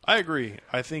over. I agree.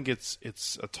 I think it's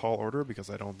a tall order because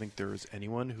I don't think there's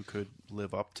anyone who could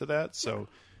live up to that. So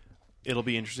it'll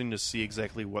be interesting to see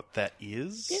exactly what that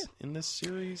is in this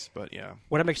series. But yeah.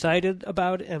 What I'm excited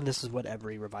about, and this is what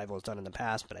every revival has done in the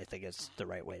past, but I think it's the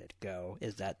right way to go,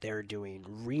 is that they're doing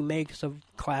remakes of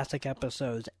classic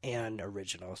episodes and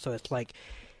original. So it's like,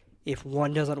 if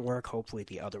one doesn't work, hopefully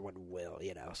the other one will,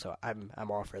 you know. So I'm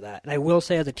all for that. And I will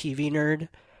say, as a TV nerd,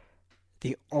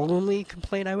 the only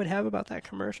complaint I would have about that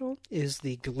commercial is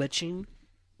the glitching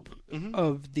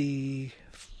of the,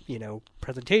 you know,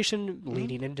 presentation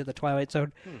leading into the Twilight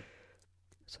Zone.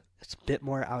 So it's a bit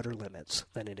more Outer Limits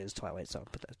than it is Twilight Zone,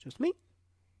 but that's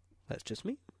just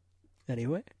me.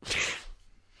 Anyway.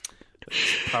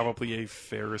 That's probably a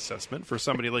fair assessment for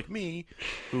somebody like me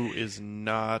who is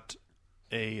not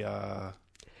a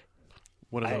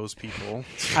one of those people.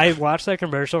 I watched that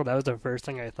commercial, and that was the first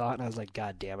thing I thought, and I was like,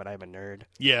 God damn it, I'm a nerd.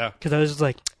 Yeah. Because I was just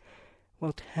like,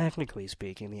 well, technically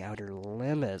speaking, the Outer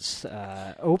Limits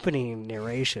opening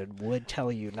narration would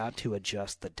tell you not to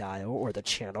adjust the dial or the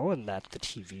channel and that the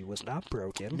TV was not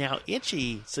broken. Now,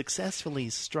 Itchy successfully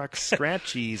struck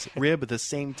Scratchy's rib at the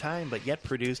same time, but yet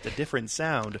produced a different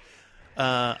sound.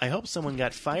 I hope someone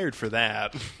got fired for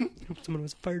that. I hope someone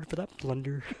was fired for that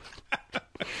blunder.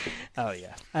 Oh,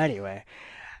 yeah. Anyway,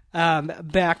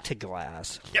 back to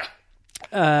Glass. Yeah.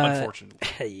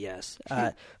 Unfortunately. Yes.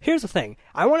 Here's the thing.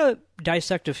 I want to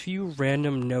dissect a few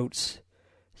random notes.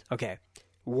 Okay.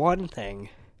 One thing.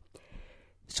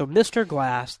 So Mr.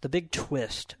 Glass, the big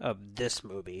twist of this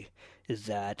movie is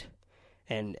that,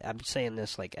 and I'm saying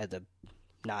this like as a,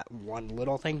 not one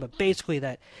little thing, but basically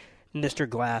that Mr.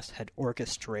 Glass had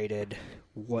orchestrated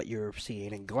what you're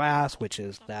seeing in Glass, which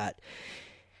is that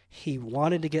he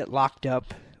wanted to get locked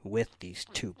up with these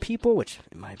two people, which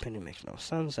in my opinion makes no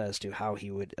sense as to how he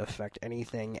would affect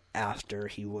anything after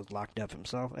he was locked up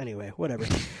himself. Anyway, whatever.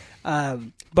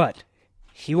 But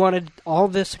he wanted all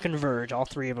this to converge, all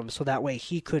three of them, so that way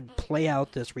he could play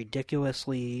out this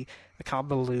ridiculously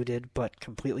convoluted but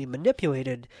completely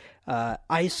manipulated,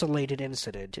 isolated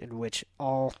incident in which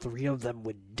all three of them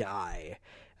would die,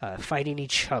 fighting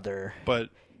each other. But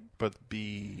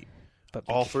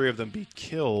all three of them be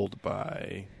killed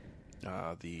by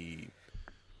the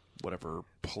whatever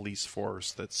police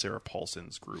force that Sarah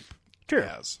Paulson's group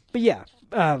has. But yeah,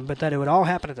 but that it would all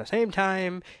happen at the same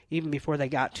time, even before they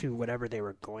got to whatever they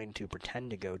were going to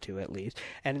pretend to go to, at least,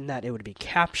 and that it would be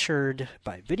captured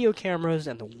by video cameras,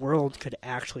 and the world could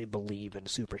actually believe in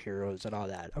superheroes and all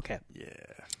that. Okay. Yeah.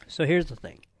 So here's the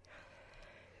thing.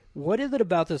 What is it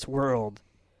about this world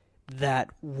that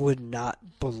would not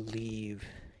believe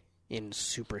in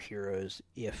superheroes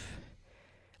if...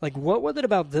 Like, what was it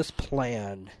about this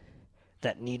plan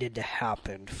that needed to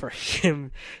happen for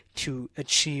him to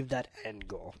achieve that end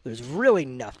goal? There's really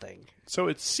nothing. So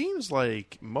it seems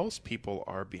like most people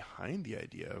are behind the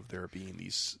idea of there being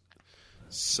these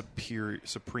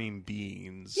supreme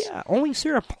beings. Yeah, only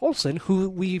Sarah Paulson, who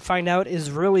we find out is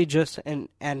really just an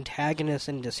antagonist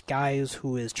in disguise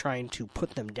who is trying to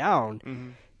put them down. Mm-hmm.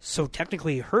 So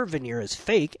technically her veneer is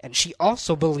fake, and she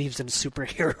also believes in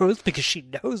superheroes because she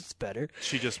knows better.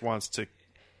 She just wants to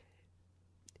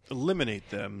eliminate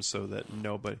them so that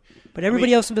nobody... But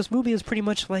everybody else in this movie is pretty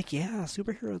much like, yeah,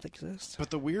 superheroes exist. But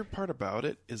the weird part about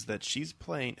it is that she's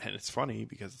playing, and it's funny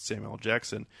because it's Samuel L.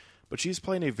 Jackson, but she's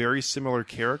playing a very similar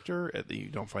character, you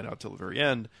don't find out till the very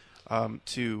end,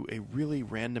 to a really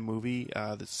random movie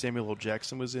that Samuel L.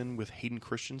 Jackson was in with Hayden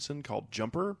Christensen called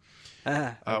Jumper,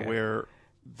 Okay. where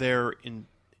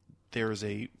there's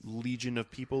a legion of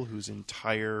people whose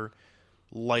entire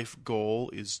life goal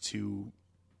is to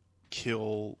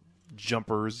kill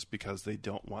jumpers because they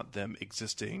don't want them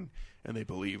existing, and they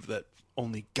believe that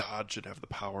only God should have the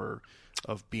power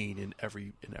of being in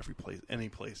every place, any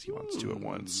place he wants to at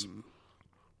once.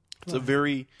 It's a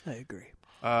very, I agree.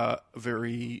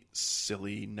 very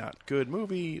silly, not good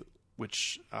movie,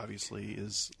 which obviously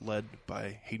is led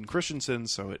by Hayden Christensen,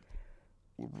 so it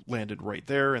landed right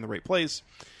there in the right place.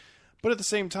 But at the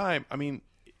same time, I mean,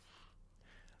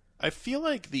 I feel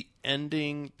like the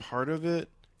ending part of it,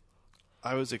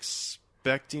 I was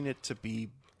expecting it to be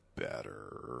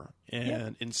better.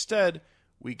 And instead,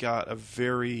 we got a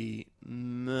very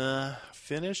meh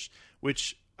finish,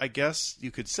 which I guess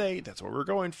you could say that's what we're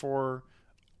going for.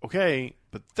 Okay,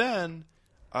 but then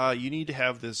you need to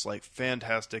have this like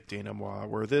fantastic denouement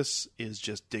where this is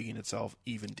just digging itself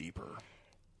even deeper.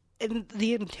 And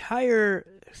the entire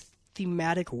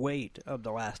thematic weight of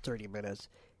the last 30 minutes,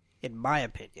 in my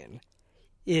opinion,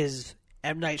 is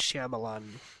M. Night Shyamalan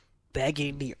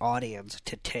begging the audience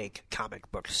to take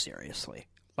comic books seriously.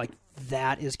 Like,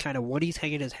 that is kind of what he's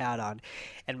hanging his hat on.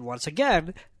 And once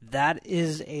again, that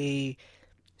is a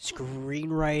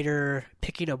screenwriter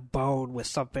picking a bone with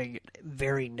something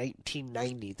very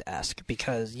 1990s-esque.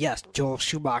 Because, yes, Joel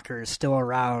Schumacher is still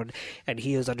around, and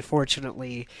he is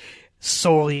unfortunately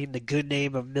sullying the good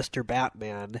name of Mr.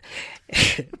 Batman.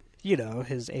 You know,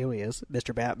 his alias,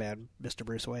 Mr. Batman, Mr.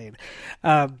 Bruce Wayne.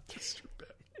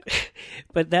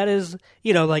 But that is,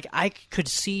 you know, like, I could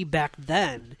see back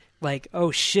then, like,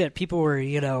 oh shit, people were,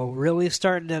 you know, really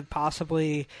starting to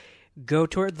possibly go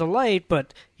toward the light,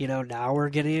 but, you know, now we're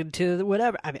getting into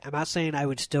whatever. I mean, I'm not saying I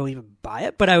would still even buy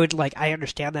it, but I would, like, I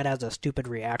understand that as a stupid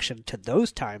reaction to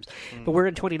those times. But we're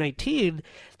in 2019,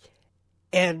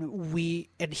 and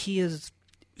he is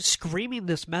screaming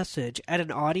this message at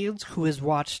an audience who has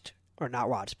watched, or not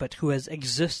watched, but who has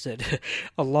existed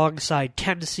alongside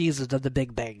 10 seasons of The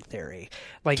Big Bang Theory.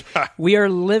 Like, we are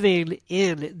living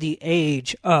in the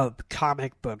age of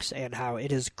comic books and how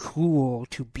it is cool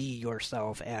to be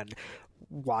yourself and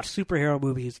watch superhero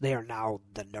movies. They are now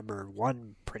the number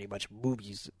one, pretty much,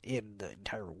 movies in the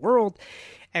entire world.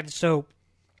 And so,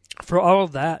 for all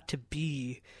of that to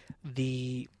be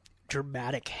the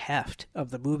dramatic heft of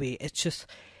the movie, it's just,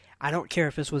 I don't care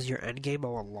if this was your endgame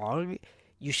all along,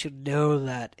 you should know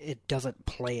that it doesn't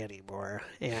play anymore,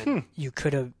 and you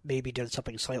could have maybe done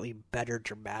something slightly better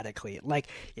dramatically. Like,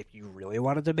 if you really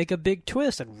wanted to make a big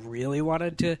twist and really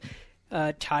wanted to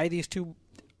tie these two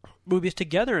movies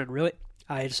together, and really,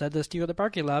 I had said this to you in the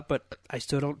parking lot, but I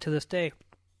still don't to this day,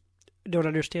 don't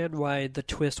understand why the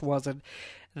twist wasn't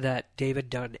that David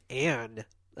Dunn and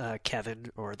Kevin,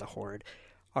 or the Horde,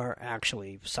 are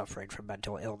actually suffering from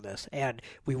mental illness, and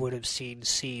we would have seen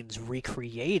scenes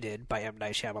recreated by M.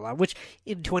 Night Shyamalan, which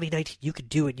in 2019 you could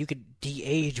do, and you could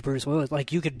de-age Bruce Willis.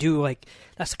 Like, you could do, like,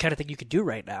 that's the kind of thing you could do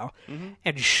right now,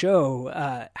 and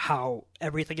show how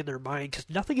everything in their mind, because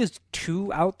nothing is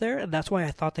too out there, and that's why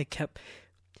I thought they kept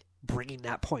bringing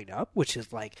that point up, which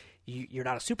is like, you're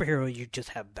not a superhero, you just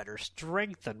have better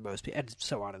strength than most people, and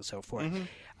so on and so forth.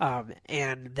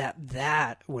 And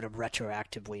that would have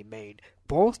retroactively made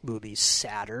both movies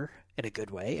sadder in a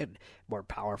good way and more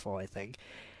powerful, I think.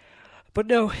 But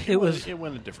no, it went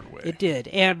a different way. It did.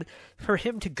 And for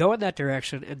him to go in that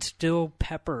direction and still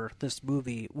pepper this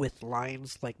movie with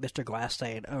lines like Mr. Glass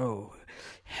saying, "Oh,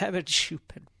 haven't you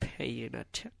been paying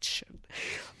attention?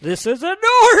 This is an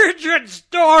origin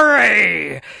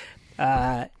story!"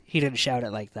 He didn't shout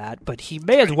it like that, but he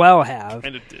may as well have.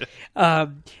 Kind of did.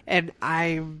 And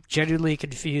I'm genuinely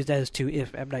confused as to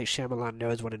if M. Night Shyamalan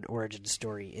knows what an origin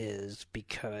story is,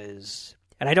 because...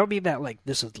 And I don't mean that, like,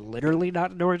 this is literally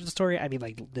not an origin story. I mean,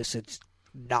 like, this is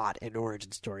not an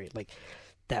origin story. Like,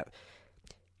 that...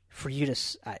 For you to...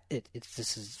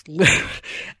 this is...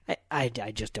 I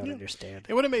just don't understand.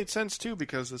 It would have made sense, too,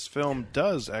 because this film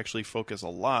does actually focus a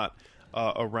lot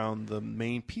around the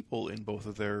main people in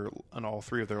all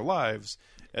three of their lives,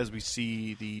 as we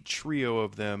see the trio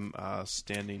of them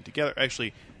standing together.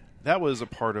 Actually, that was a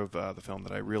part of the film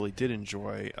that I really did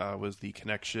enjoy, was the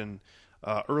connection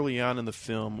early on in the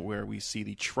film where we see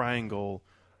the triangle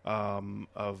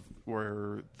of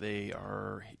where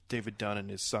David Dunn and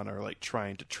his son are like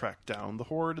trying to track down the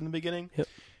Horde in the beginning. Yep.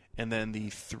 And then the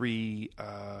three,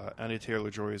 Anya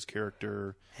Taylor-Joy's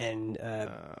character. And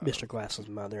Mr. Glass's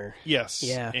mother. Yes.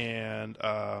 Yeah. And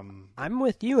I'm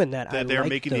with you in that. they're like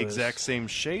making those. the exact same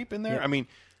shape in there. Yep. I mean,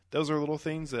 those are little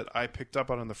things that I picked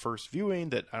up on the first viewing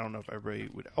that I don't know if everybody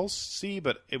would else see,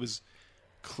 but it was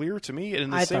clear to me.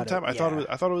 And at the same time, I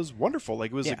thought it was wonderful.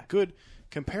 Like, it was a good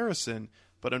comparison.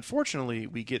 But unfortunately,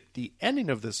 we get the ending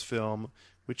of this film,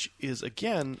 which is,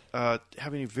 again,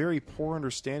 having a very poor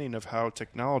understanding of how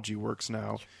technology works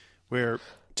now, where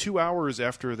 2 hours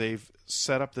after they've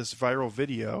set up this viral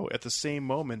video, at the same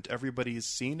moment, everybody is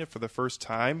seeing it for the first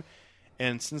time.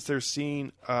 And since they're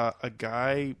seeing a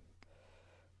guy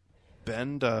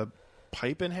bend a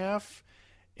pipe in half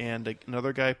and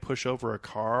another guy push over a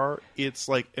car, it's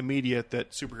like immediate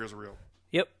that superheroes are real.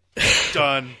 Yep.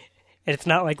 Done. And it's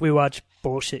not like we watch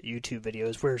bullshit YouTube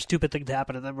videos where stupid things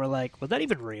happen and then we're like, was that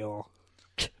even real?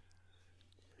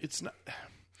 It's not.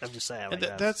 I'm just saying. And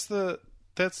that's the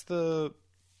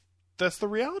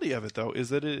reality of it, though, is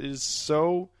that it is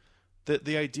so that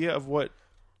the idea of what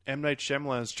M. Night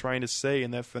Shyamalan is trying to say in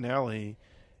that finale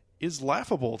is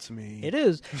laughable to me. It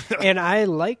is. And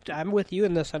I'm with you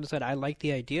in the sense that I like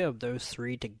the idea of those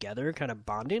three together kind of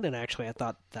bonding, and actually I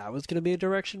thought that was going to be a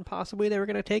direction possibly they were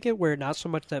going to take it, where not so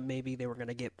much that maybe they were going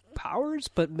to get powers,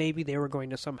 but maybe they were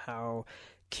going to somehow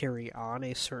carry on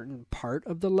a certain part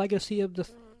of the legacy of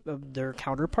their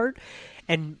counterpart.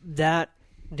 And that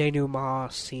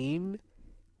denouement scene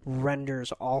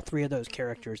renders all three of those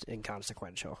characters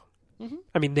inconsequential. Mm-hmm.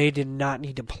 I mean, they did not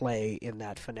need to play in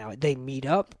that finale. They meet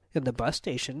up in the bus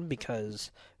station because,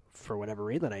 for whatever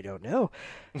reason, I don't know.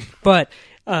 But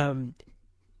that,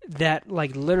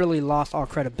 like, literally lost all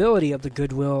credibility of the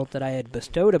goodwill that I had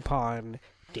bestowed upon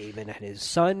David and his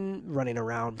son running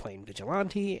around playing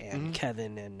vigilante, and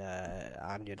Kevin and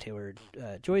Anya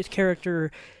Taylor-Joy's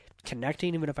character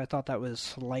connecting, even if I thought that was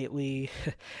slightly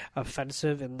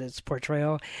offensive in this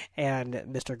portrayal, and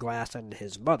Mr. Glass and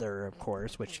his mother, of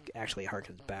course, which actually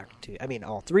harkens back to, I mean,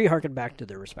 all three harken back to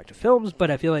their respective films,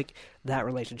 but I feel like that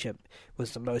relationship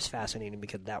was the most fascinating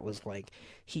because that was like,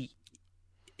 he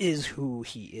is who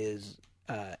he is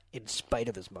in spite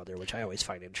of his mother, which I always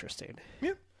find interesting.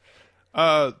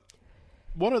 Yeah.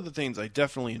 One of the things I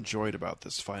definitely enjoyed about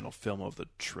this final film of the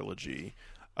trilogy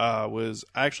was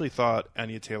I actually thought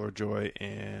Anya Taylor-Joy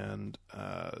and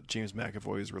James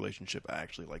McAvoy's relationship, I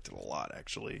actually liked it a lot,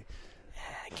 actually.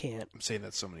 I can't. I'm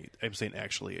saying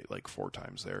actually like 4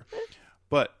 times there.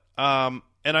 But, and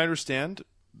I understand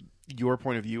your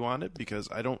point of view on it because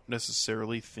I don't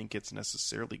necessarily think it's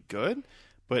necessarily good,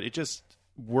 but it just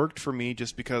worked for me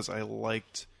just because I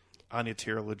liked Anya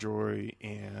Taylor-Joy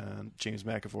and James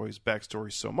McAvoy's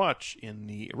backstory so much in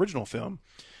the original film.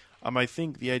 I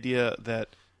think the idea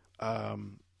that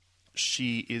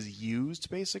she is used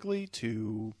basically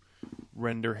to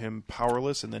render him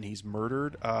powerless and then he's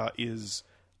murdered is,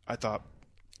 I thought,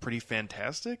 pretty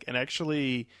fantastic and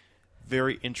actually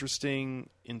very interesting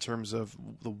in terms of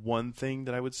the one thing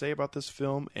that I would say about this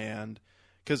film. And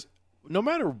because no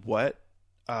matter what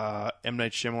M.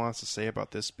 Night Shyamalan has to say about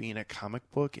this being a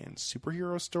comic book and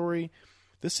superhero story,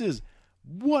 this is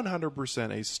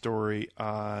 100% a story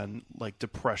on like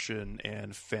depression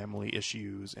and family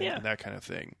issues and that kind of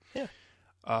thing. Yeah.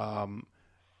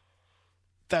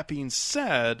 That being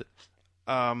said,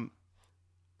 the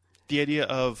idea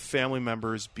of family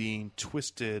members being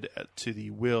twisted to the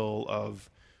will of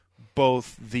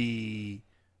both the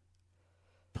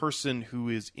person who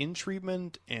is in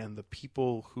treatment and the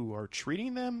people who are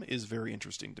treating them is very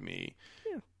interesting to me.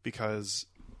 Yeah. Because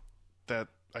that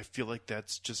I feel like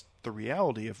that's just the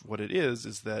reality of what it is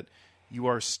that you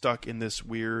are stuck in this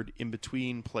weird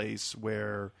in-between place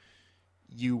where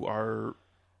you are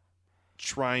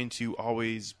trying to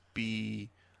always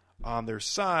be on their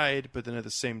side, but then at the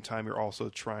same time you're also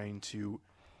trying to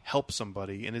help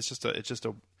somebody, and it's just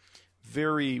a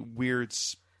very weird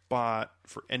spot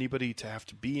for anybody to have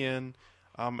to be in.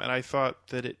 And I thought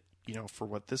that it, for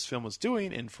what this film was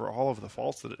doing and for all of the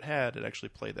faults that it had, it actually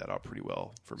played that out pretty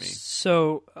well for me.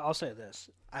 So I'll say this: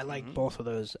 I like both of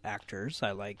those actors.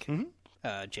 I like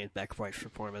James McAvoy's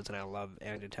performance, and I love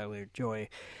Anya Taylor-Joy.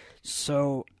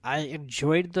 So I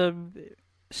enjoyed them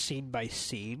scene by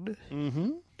scene,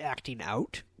 acting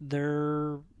out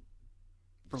their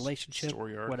relationship,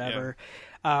 story arc, whatever.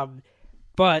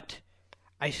 But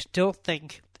I still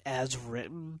think, as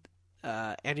written,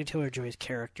 Anya Taylor-Joy's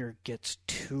character gets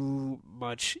too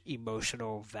much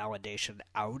emotional validation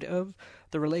out of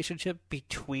the relationship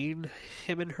between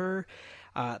him and her.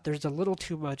 There's a little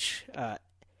too much,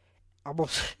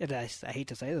 almost, and I hate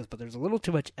to say this, but there's a little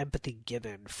too much empathy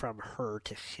given from her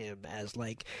to him as,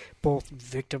 like, both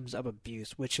victims of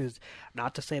abuse, which is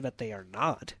not to say that they are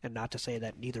not, and not to say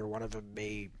that neither one of them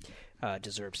may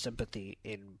deserve sympathy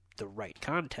in the right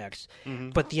context.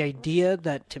 But the idea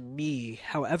that, to me,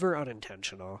 however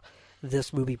unintentional,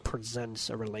 this movie presents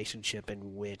a relationship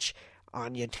in which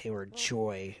Anya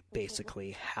Taylor-Joy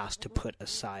basically has to put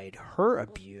aside her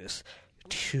abuse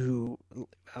to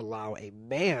allow a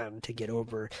man to get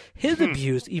over his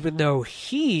abuse, even though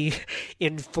he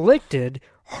inflicted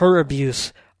her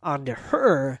abuse onto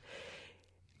her,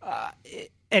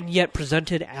 and yet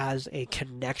presented as a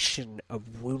connection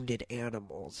of wounded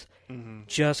animals.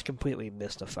 Just completely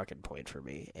missed the fucking point for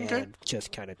me, and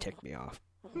just kind of ticked me off.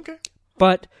 Okay.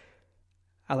 But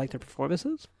I liked their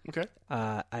performances. Okay.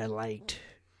 I liked...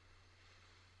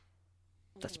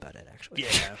 That's about it, actually.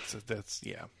 Yeah, that's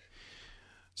yeah.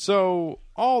 So,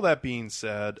 all that being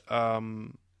said,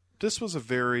 this was a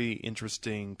very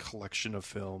interesting collection of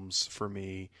films for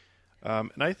me.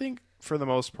 And I think, for the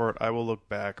most part, I will look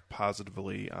back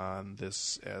positively on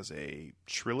this as a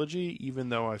trilogy, even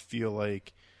though I feel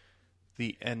like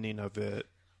the ending of it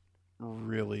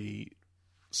really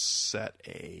set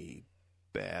a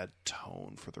bad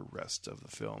tone for the rest of the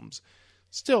films.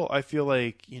 Still, I feel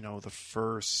like, the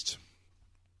first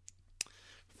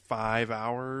 5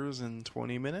 hours and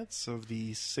 20 minutes of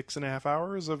the 6.5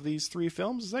 hours of these three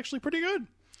films is actually pretty good.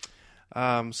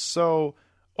 So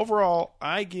overall,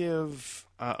 I give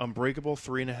Unbreakable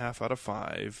 3.5 out of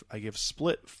 5. I give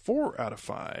Split 4 out of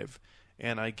 5,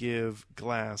 and I give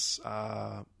Glass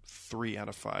 3 out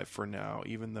of 5 for now,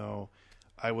 even though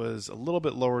I was a little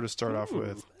bit lower to start off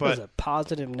with. But there's a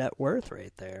positive net worth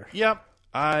right there. Yep.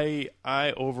 I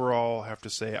overall have to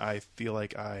say I feel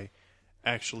like I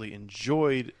actually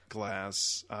enjoyed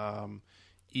Glass,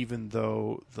 even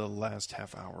though the last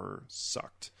half hour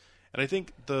sucked. And I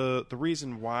think the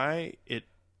reason why it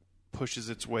pushes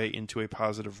its way into a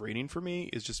positive rating for me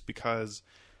is just because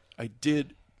I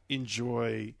did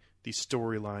enjoy the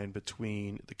storyline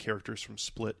between the characters from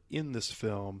Split in this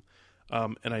film.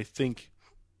 And I think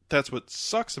that's what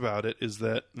sucks about it, is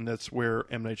that, and that's where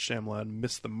M. Night Shyamalan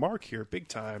missed the mark here big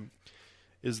time,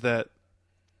 is that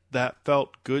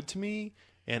felt good to me,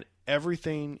 and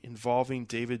everything involving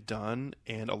David Dunn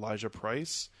and Elijah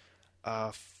Price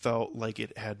felt like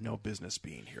it had no business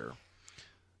being here.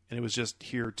 And it was just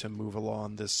here to move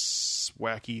along this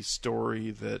wacky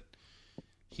story that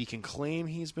he can claim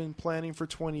he's been planning for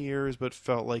 20 years, but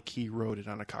felt like he wrote it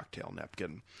on a cocktail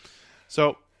napkin.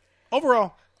 So,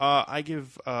 overall, I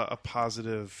give a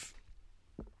positive,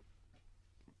 I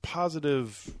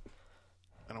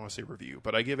don't want to say review,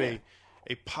 but I give a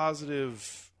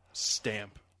positive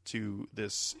stamp to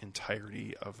this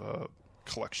entirety of a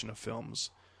collection of films.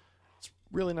 It's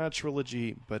really not a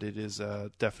trilogy, but it is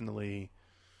definitely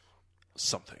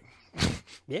something.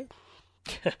 Yeah.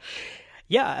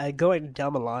 Yeah, going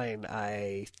down the line,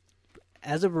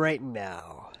 as of right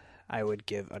now, I would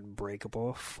give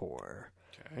Unbreakable 4.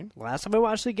 Okay. Last time I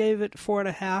watched it, gave it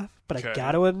 4.5, but Okay. I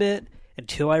gotta admit,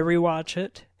 until I rewatch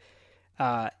it,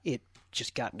 it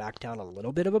just got knocked down a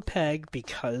little bit of a peg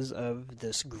because of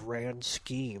this grand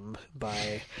scheme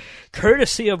by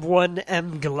courtesy of one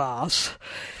M. Glass.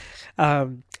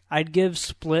 I'd give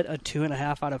Split a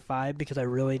 2.5 out of 5 because I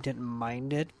really didn't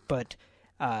mind it, but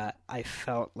I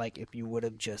felt like if you would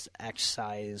have just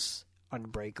excised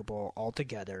Unbreakable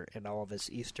altogether and all of its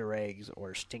Easter eggs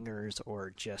or stingers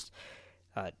or just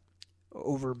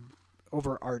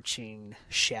overarching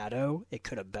shadow, it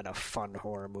could have been a fun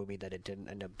horror movie that it didn't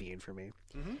end up being for me.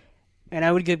 Mm-hmm. And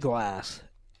I would give Glass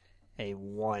a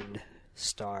 1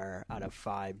 star out of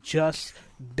 5, just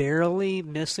barely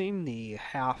missing the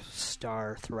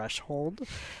half-star threshold,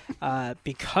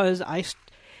 because I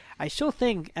still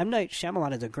think M. Night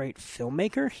Shyamalan is a great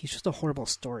filmmaker. He's just a horrible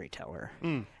storyteller.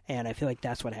 And I feel like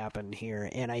that's what happened here.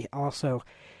 And I also...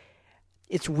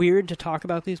 It's weird to talk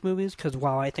about these movies, because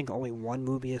while I think only one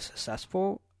movie is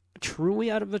successful, truly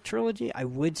out of the trilogy, I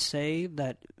would say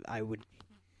that I would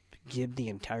give the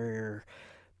entire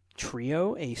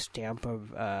trio a stamp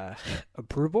of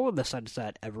approval, in the sense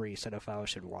that every cinephile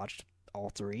should watch all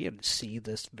three and see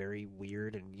this very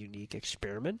weird and unique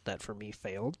experiment that for me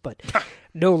failed, but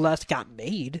no less got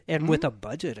made, and with a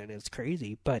budget, and it's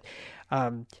crazy. But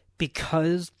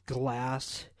because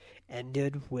Glass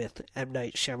ended with M.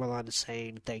 Night Shyamalan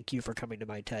saying, "Thank you for coming to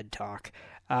my TED Talk,"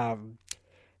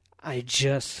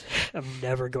 I'm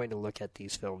never going to look at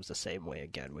these films the same way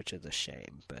again, which is a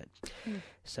shame. But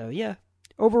so yeah,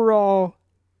 overall,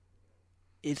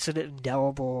 it's an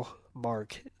indelible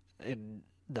mark in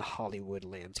the Hollywood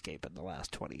landscape in the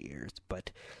last 20 years. But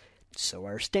so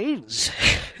are Stains.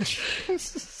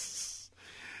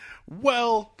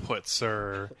 Well put,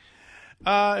 sir.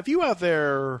 If you out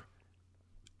there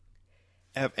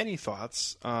have any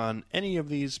thoughts on any of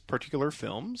these particular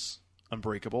films,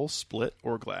 Unbreakable, Split,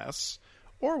 or Glass,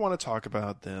 or want to talk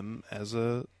about them as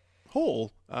a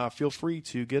whole, feel free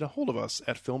to get a hold of us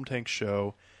at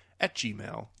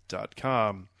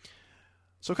filmtankshow@gmail.com.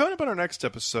 So coming up on our next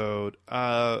episode,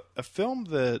 a film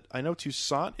that I know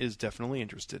Toussaint is definitely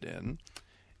interested in,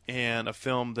 and a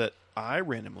film that I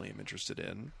randomly am interested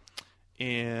in.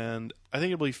 And I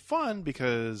think it'll be fun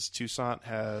because Toussaint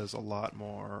has a lot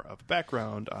more of a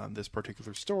background on this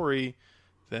particular story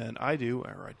than I do,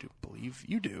 or I do believe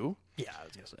you do. Yeah, I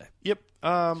was going to say. Yep.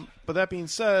 But that being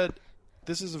said,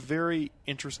 this is a very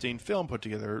interesting film put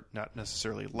together, not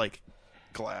necessarily like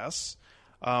Glass,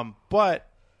 but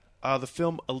the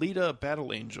film Alita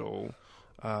Battle Angel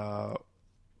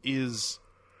is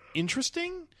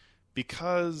interesting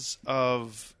because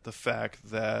of the fact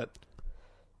that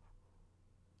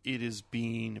it is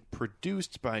being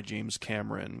produced by James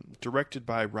Cameron, directed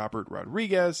by Robert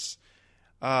Rodriguez,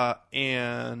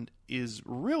 and is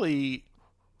really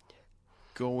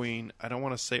going, I don't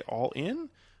want to say all in,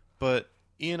 but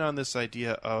in on this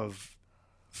idea of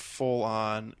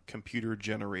full-on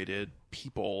computer-generated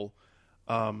people,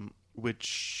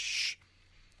 which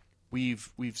we've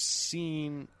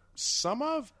seen some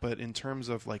of, but in terms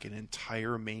of like an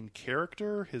entire main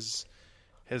character, has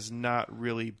not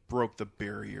really broke the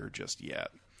barrier just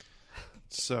yet.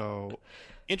 So,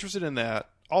 interested in that.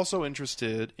 Also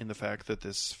interested in the fact that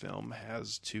this film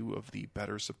has two of the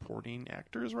better supporting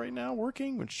actors right now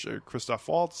working, which are Christoph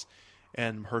Waltz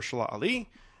and Mahershala Ali.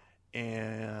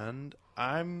 And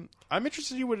I'm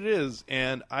interested to see what it is,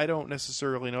 and I don't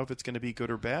necessarily know if it's going to be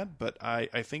good or bad, but I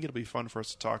think it'll be fun for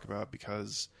us to talk about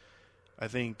because I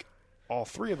think all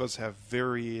three of us have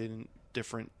very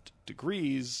different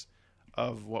degrees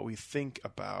of what we think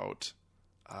about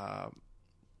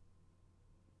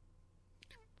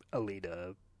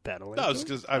Alita Battle No,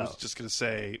 Angel? I was just going to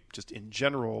say, just in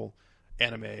general,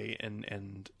 anime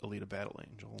and Alita Battle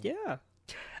Angel. Yeah.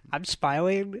 I'm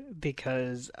smiling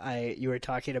because you were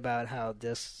talking about how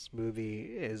this movie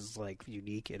is like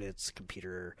unique in its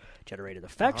computer generated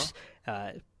effects.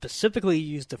 Specifically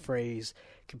used the phrase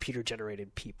computer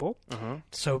generated people.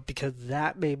 So because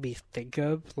that made me think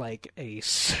of like a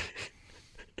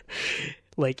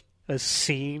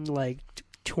scene like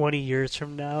 20 years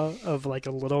from now of like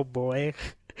a little boy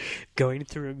going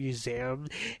through a museum,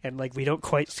 and like we don't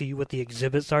quite see what the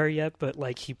exhibits are yet, but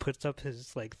like he puts up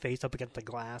his like face up against the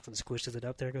glass and squishes it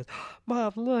up there and goes,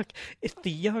 "Mom, look, it's the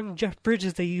young Jeff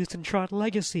Bridges they used in Tron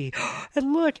Legacy,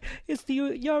 and look, it's the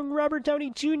young Robert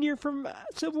Downey Jr. from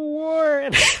Civil War,"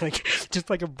 and like just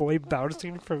like a boy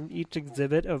bouncing from each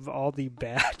exhibit of all the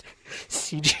bad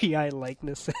CGI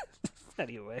likenesses.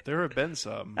 Anyway, There have been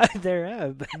some. there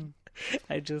have been.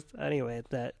 Anyway,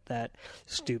 that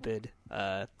stupid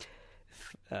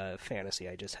fantasy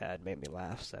I just had made me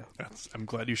laugh. So I'm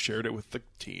glad you shared it with the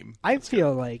team. I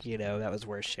feel like that was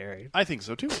worth sharing. I think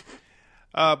so too.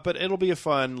 But it'll be a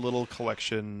fun little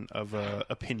collection of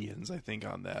opinions, I think,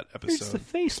 on that It's the episode.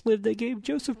 facelift they gave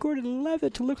Joseph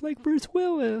Gordon-Levitt to look like Bruce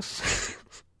Willis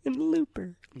in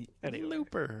Looper. Anyway.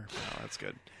 Looper. Oh, that's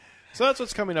good. So that's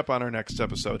what's coming up on our next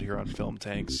episode here on Film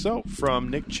Tanks. So from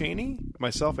Nick Cheney,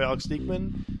 myself, Alex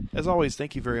Diekman, as always,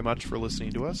 thank you very much for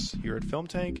listening to us here at Film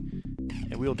Tank,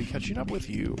 and we will be catching up with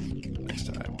you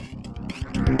next time.